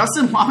 And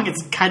Justin Long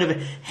is kind of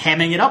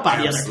hamming it up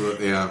on the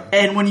other. Yeah.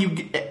 And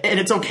and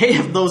it's okay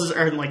if those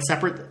are, like,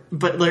 separate,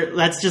 but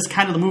that's just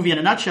kind of the movie in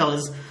a nutshell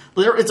is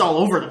it's all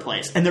over the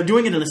place. And they're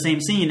doing it in the same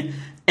scene,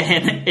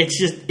 and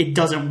it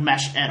doesn't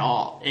mesh at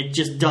all. It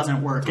just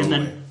doesn't work. Totally.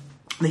 And then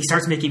he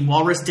starts making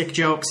walrus dick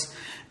jokes,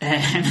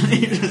 and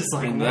he's just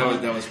like,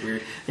 that was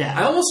weird. Yeah,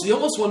 you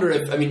almost wonder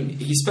if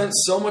he spent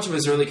so much of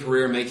his early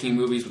career making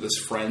movies with his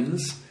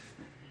friends,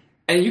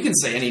 and you can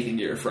say anything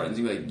to your friends.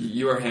 You like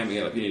you are hamming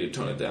it up. You need to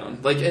tone it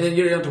down. Like, and then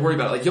you don't have to worry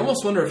about it. Like, you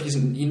almost wonder if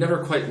he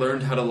never quite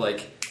learned how to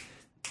like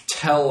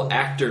tell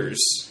actors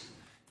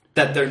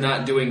that they're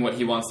not doing what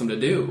he wants them to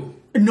do.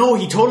 No,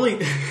 he totally.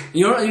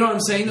 You know what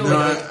I'm saying? Though? No,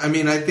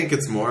 like, I think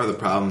it's more of the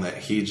problem that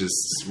he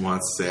just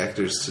wants the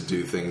actors to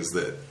do things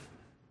that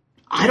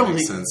don't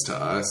make sense to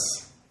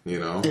us.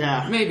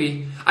 Yeah,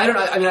 maybe. I don't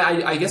know. I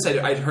mean, I guess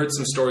I'd heard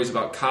some stories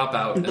about Cop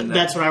Out, and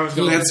that's what I was.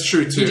 That's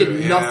true too. He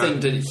did nothing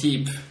to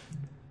keep.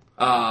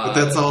 But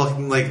that's all.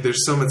 Like,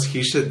 there's so much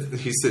he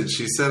said,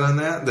 she said on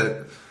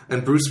that.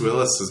 And Bruce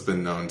Willis has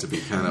been known to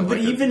be kind of. But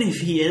like even if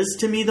he is,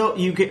 to me though,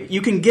 you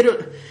can get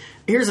a.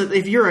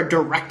 If you're a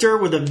director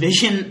with a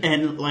vision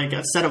and like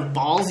a set of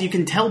balls, you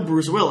can tell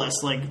Bruce Willis,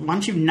 like, why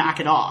don't you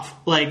knock it off?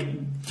 Like,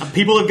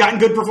 people have gotten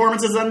good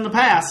performances in the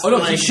past. Oh no,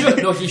 like, he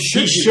should. No, he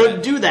should. He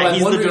should do that. But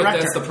He's the director.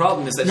 If that's the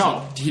problem is that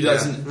he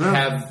doesn't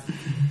have.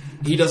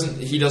 He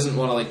doesn't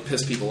want to like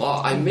piss people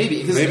off.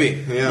 Maybe maybe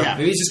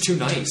he's just too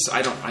nice.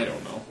 I don't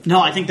know. No,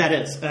 I think that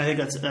is. I think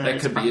that's that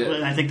could be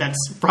it. I think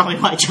that's probably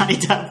why Johnny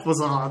Depp was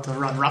allowed to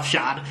run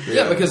roughshod.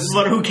 Yeah, because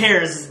but who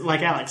cares?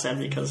 Like Alex said,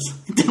 because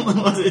it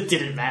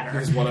didn't matter.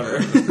 It's whatever.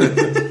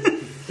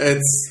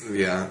 It's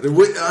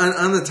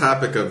On the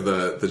topic of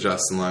the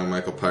Justin Long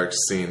Michael Parks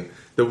scene,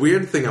 the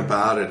weird thing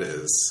about it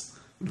is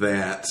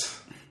that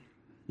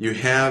you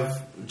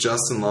have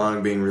Justin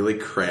Long being really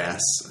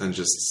crass and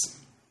just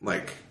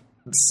like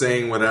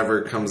saying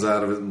whatever comes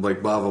out of it,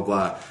 like blah blah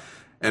blah.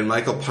 And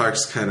Michael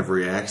Parks kind of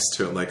reacts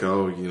to it like,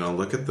 oh,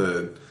 look at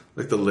the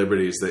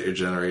liberties that your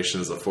generation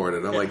has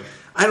afforded. I'm like,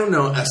 I don't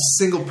know a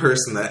single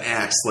person that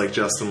acts like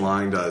Justin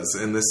Long does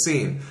in this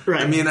scene.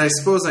 Right. I mean, I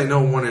suppose I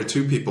know 1 or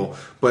 2 people,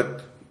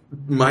 but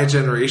my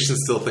generation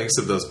still thinks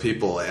of those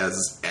people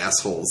as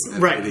assholes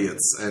and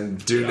idiots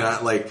and do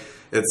not like.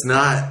 That's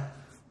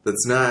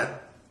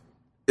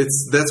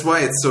why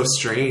it's so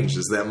strange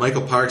is that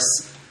Michael Parks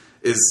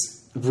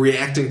is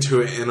reacting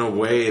to it in a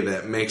way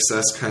that makes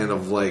us kind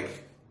of like.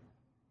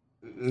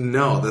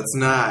 No, that's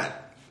not.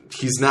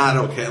 He's not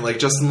okay. Like,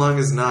 Justin Long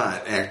is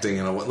not acting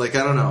in a way. Like,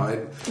 I don't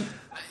know.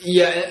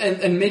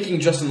 And making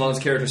Justin Long's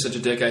character such a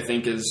dick, I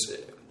think, is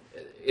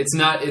it's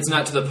not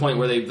to the point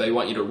where they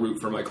want you to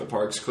root for Michael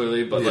Parks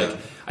clearly, but like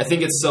I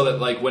think it's so that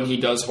like when he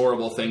does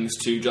horrible things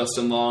to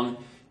Justin Long,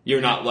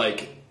 you're not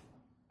like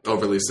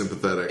overly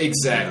sympathetic.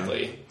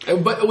 Exactly,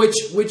 but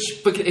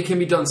it can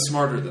be done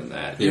smarter than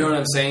that. You know what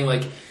I'm saying?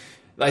 Like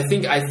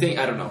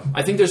I don't know.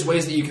 I think there's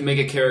ways that you can make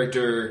a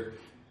character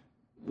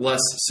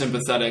less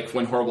sympathetic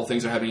when horrible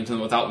things are happening to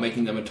them without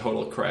making them a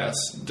total crass,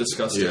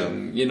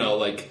 disgusting,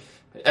 like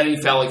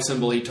any phallic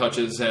symbol he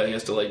touches, he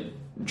has to like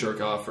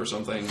jerk off or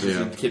something.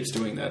 Yeah. He keeps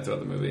doing that throughout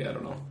the movie. I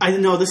don't know. I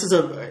know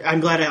I'm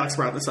glad Alex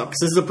brought this up because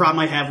this is a problem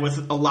I have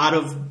with a lot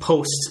of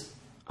post,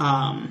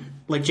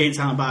 like Jay and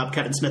Silent Bob,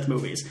 Kevin Smith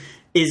movies.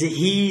 Is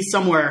he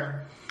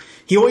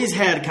always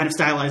had kind of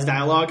stylized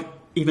dialogue,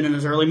 even in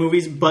his early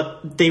movies,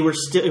 but it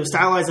was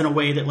stylized in a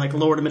way that like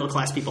lower to middle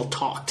class people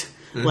talked.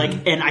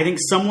 Mm-hmm. And I think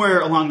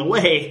somewhere along the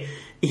way,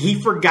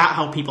 he forgot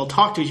how people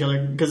talk to each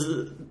other because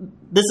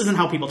this isn't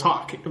how people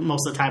talk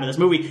most of the time in this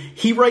movie.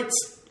 He writes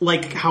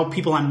like how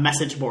people on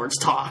message boards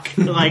talk.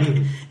 Like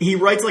he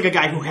writes like a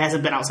guy who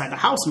hasn't been outside the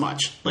house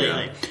much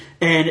lately,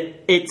 and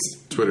it's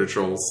Twitter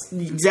trolls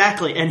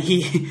exactly.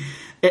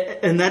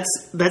 And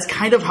that's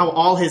kind of how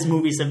all his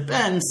movies have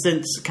been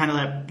since kind of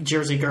that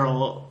Jersey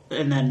Girl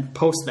and then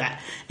post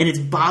that. And it's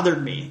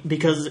bothered me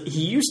because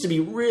he used to be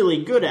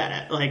really good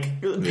at it.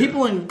 Like,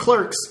 people in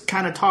Clerks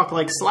kind of talk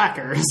like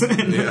slackers.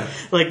 And,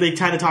 like, they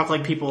kind of talk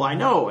like people I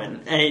know.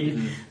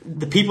 And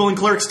the people in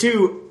Clerks,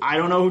 too, I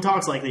don't know who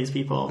talks like these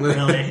people,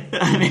 really.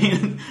 I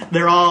mean,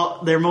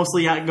 they're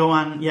mostly go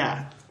on,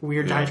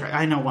 weird diatribe.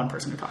 I know one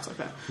person who talks like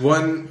that.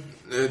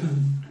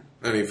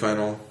 Any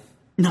final...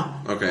 No.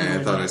 Okay,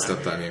 I thought I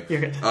stepped on you.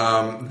 You're good.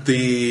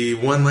 The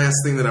one last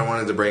thing that I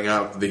wanted to bring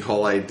up, the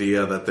whole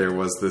idea that there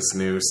was this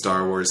new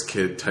Star Wars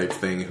kid type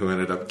thing who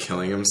ended up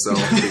killing himself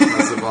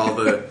because of all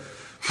the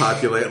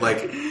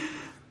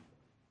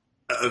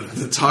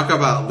talk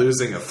about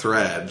losing a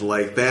thread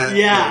like that.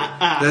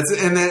 Yeah.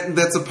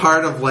 That's a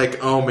part of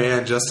like, oh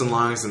man, Justin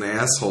Long's an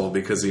asshole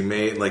because he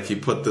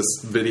put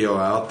this video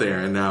out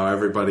there and now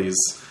everybody's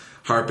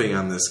harping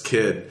on this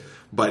kid,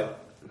 but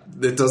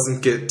it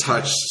doesn't get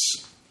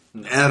touched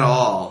at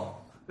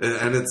all,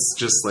 and it's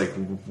just like,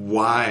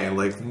 why?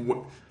 Like,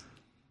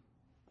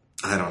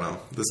 I don't know.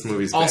 This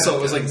movie's also bad,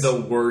 it was like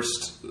the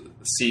worst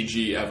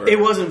CG ever. It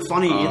wasn't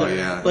funny either.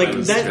 Yeah, like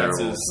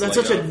that's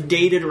such a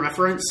dated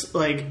reference.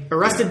 Like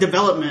Arrested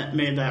Development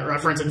made that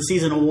reference in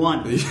season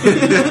 1.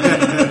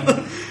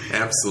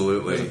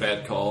 Absolutely, it was a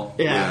bad call.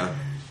 Yeah.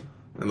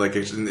 And like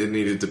it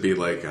needed to be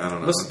like, I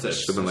don't know. It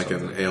should have been like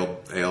an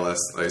ALS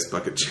ice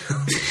bucket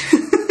challenge.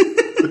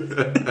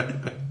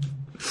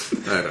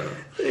 I don't know.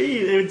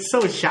 It's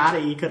so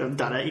shoddy. You could have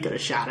done it. You could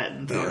have shot it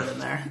and thrown it in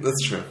there.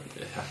 That's true.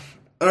 Yeah.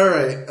 All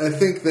right. I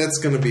think that's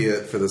going to be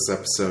it for this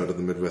episode of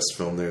the Midwest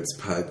Film Nerds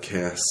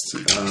podcast.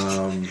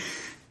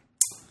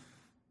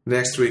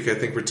 Next week, I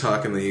think we're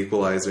talking The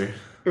Equalizer.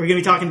 Are we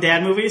going to be talking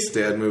dad movies?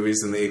 Dad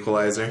movies and The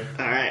Equalizer.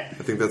 All right.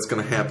 I think that's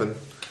going to happen.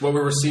 What,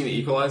 we're seeing The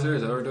Equalizer?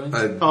 Is that what we're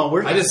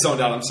doing? I just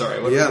zoned out. I'm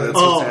sorry. That's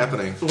what's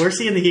happening. We're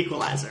seeing The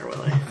Equalizer,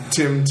 Willie.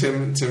 Tim's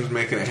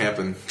making it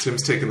happen.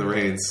 Tim's taking the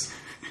reins.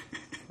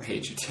 I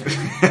hate you, Tim.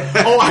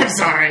 I'm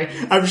sorry.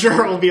 I'm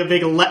sure it will be a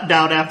big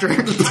letdown after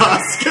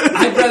Tusk.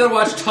 I'd rather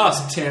watch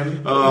Tusk,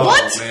 Tim. Oh,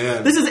 what?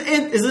 Man.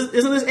 Isn't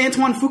this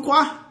Antoine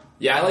Fuqua?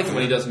 Yeah, I like it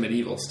when he does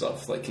medieval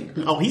stuff, like King.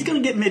 Oh, he's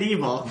gonna get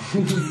medieval.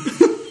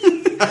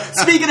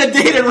 Speaking of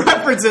dated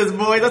references,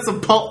 boy, that's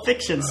some Pulp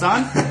Fiction,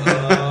 son.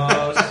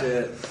 Oh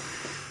shit.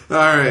 All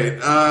right.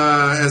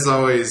 As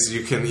always,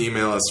 you can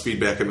email us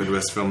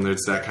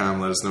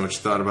feedback@midwestfilmnerds.com. Let us know what you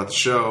thought about the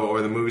show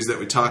or the movies that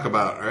we talk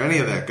about or any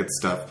of that good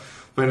stuff.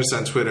 Find us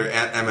on Twitter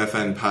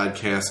 @MFN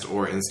Podcast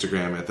or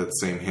Instagram at that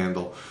same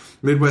handle.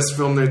 Midwest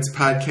Film Nerds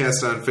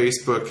Podcast on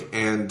Facebook,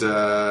 and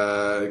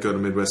go to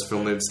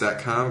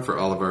MidwestFilmNerds.com for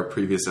all of our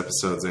previous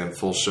episodes and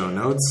full show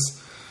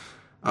notes.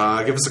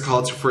 Give us a call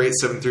at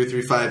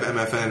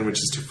 248-7335-MFN, which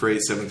is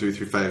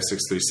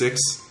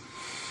 248-7335-636.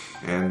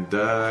 And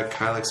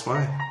Kyle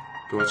XY.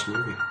 Go watch a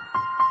movie.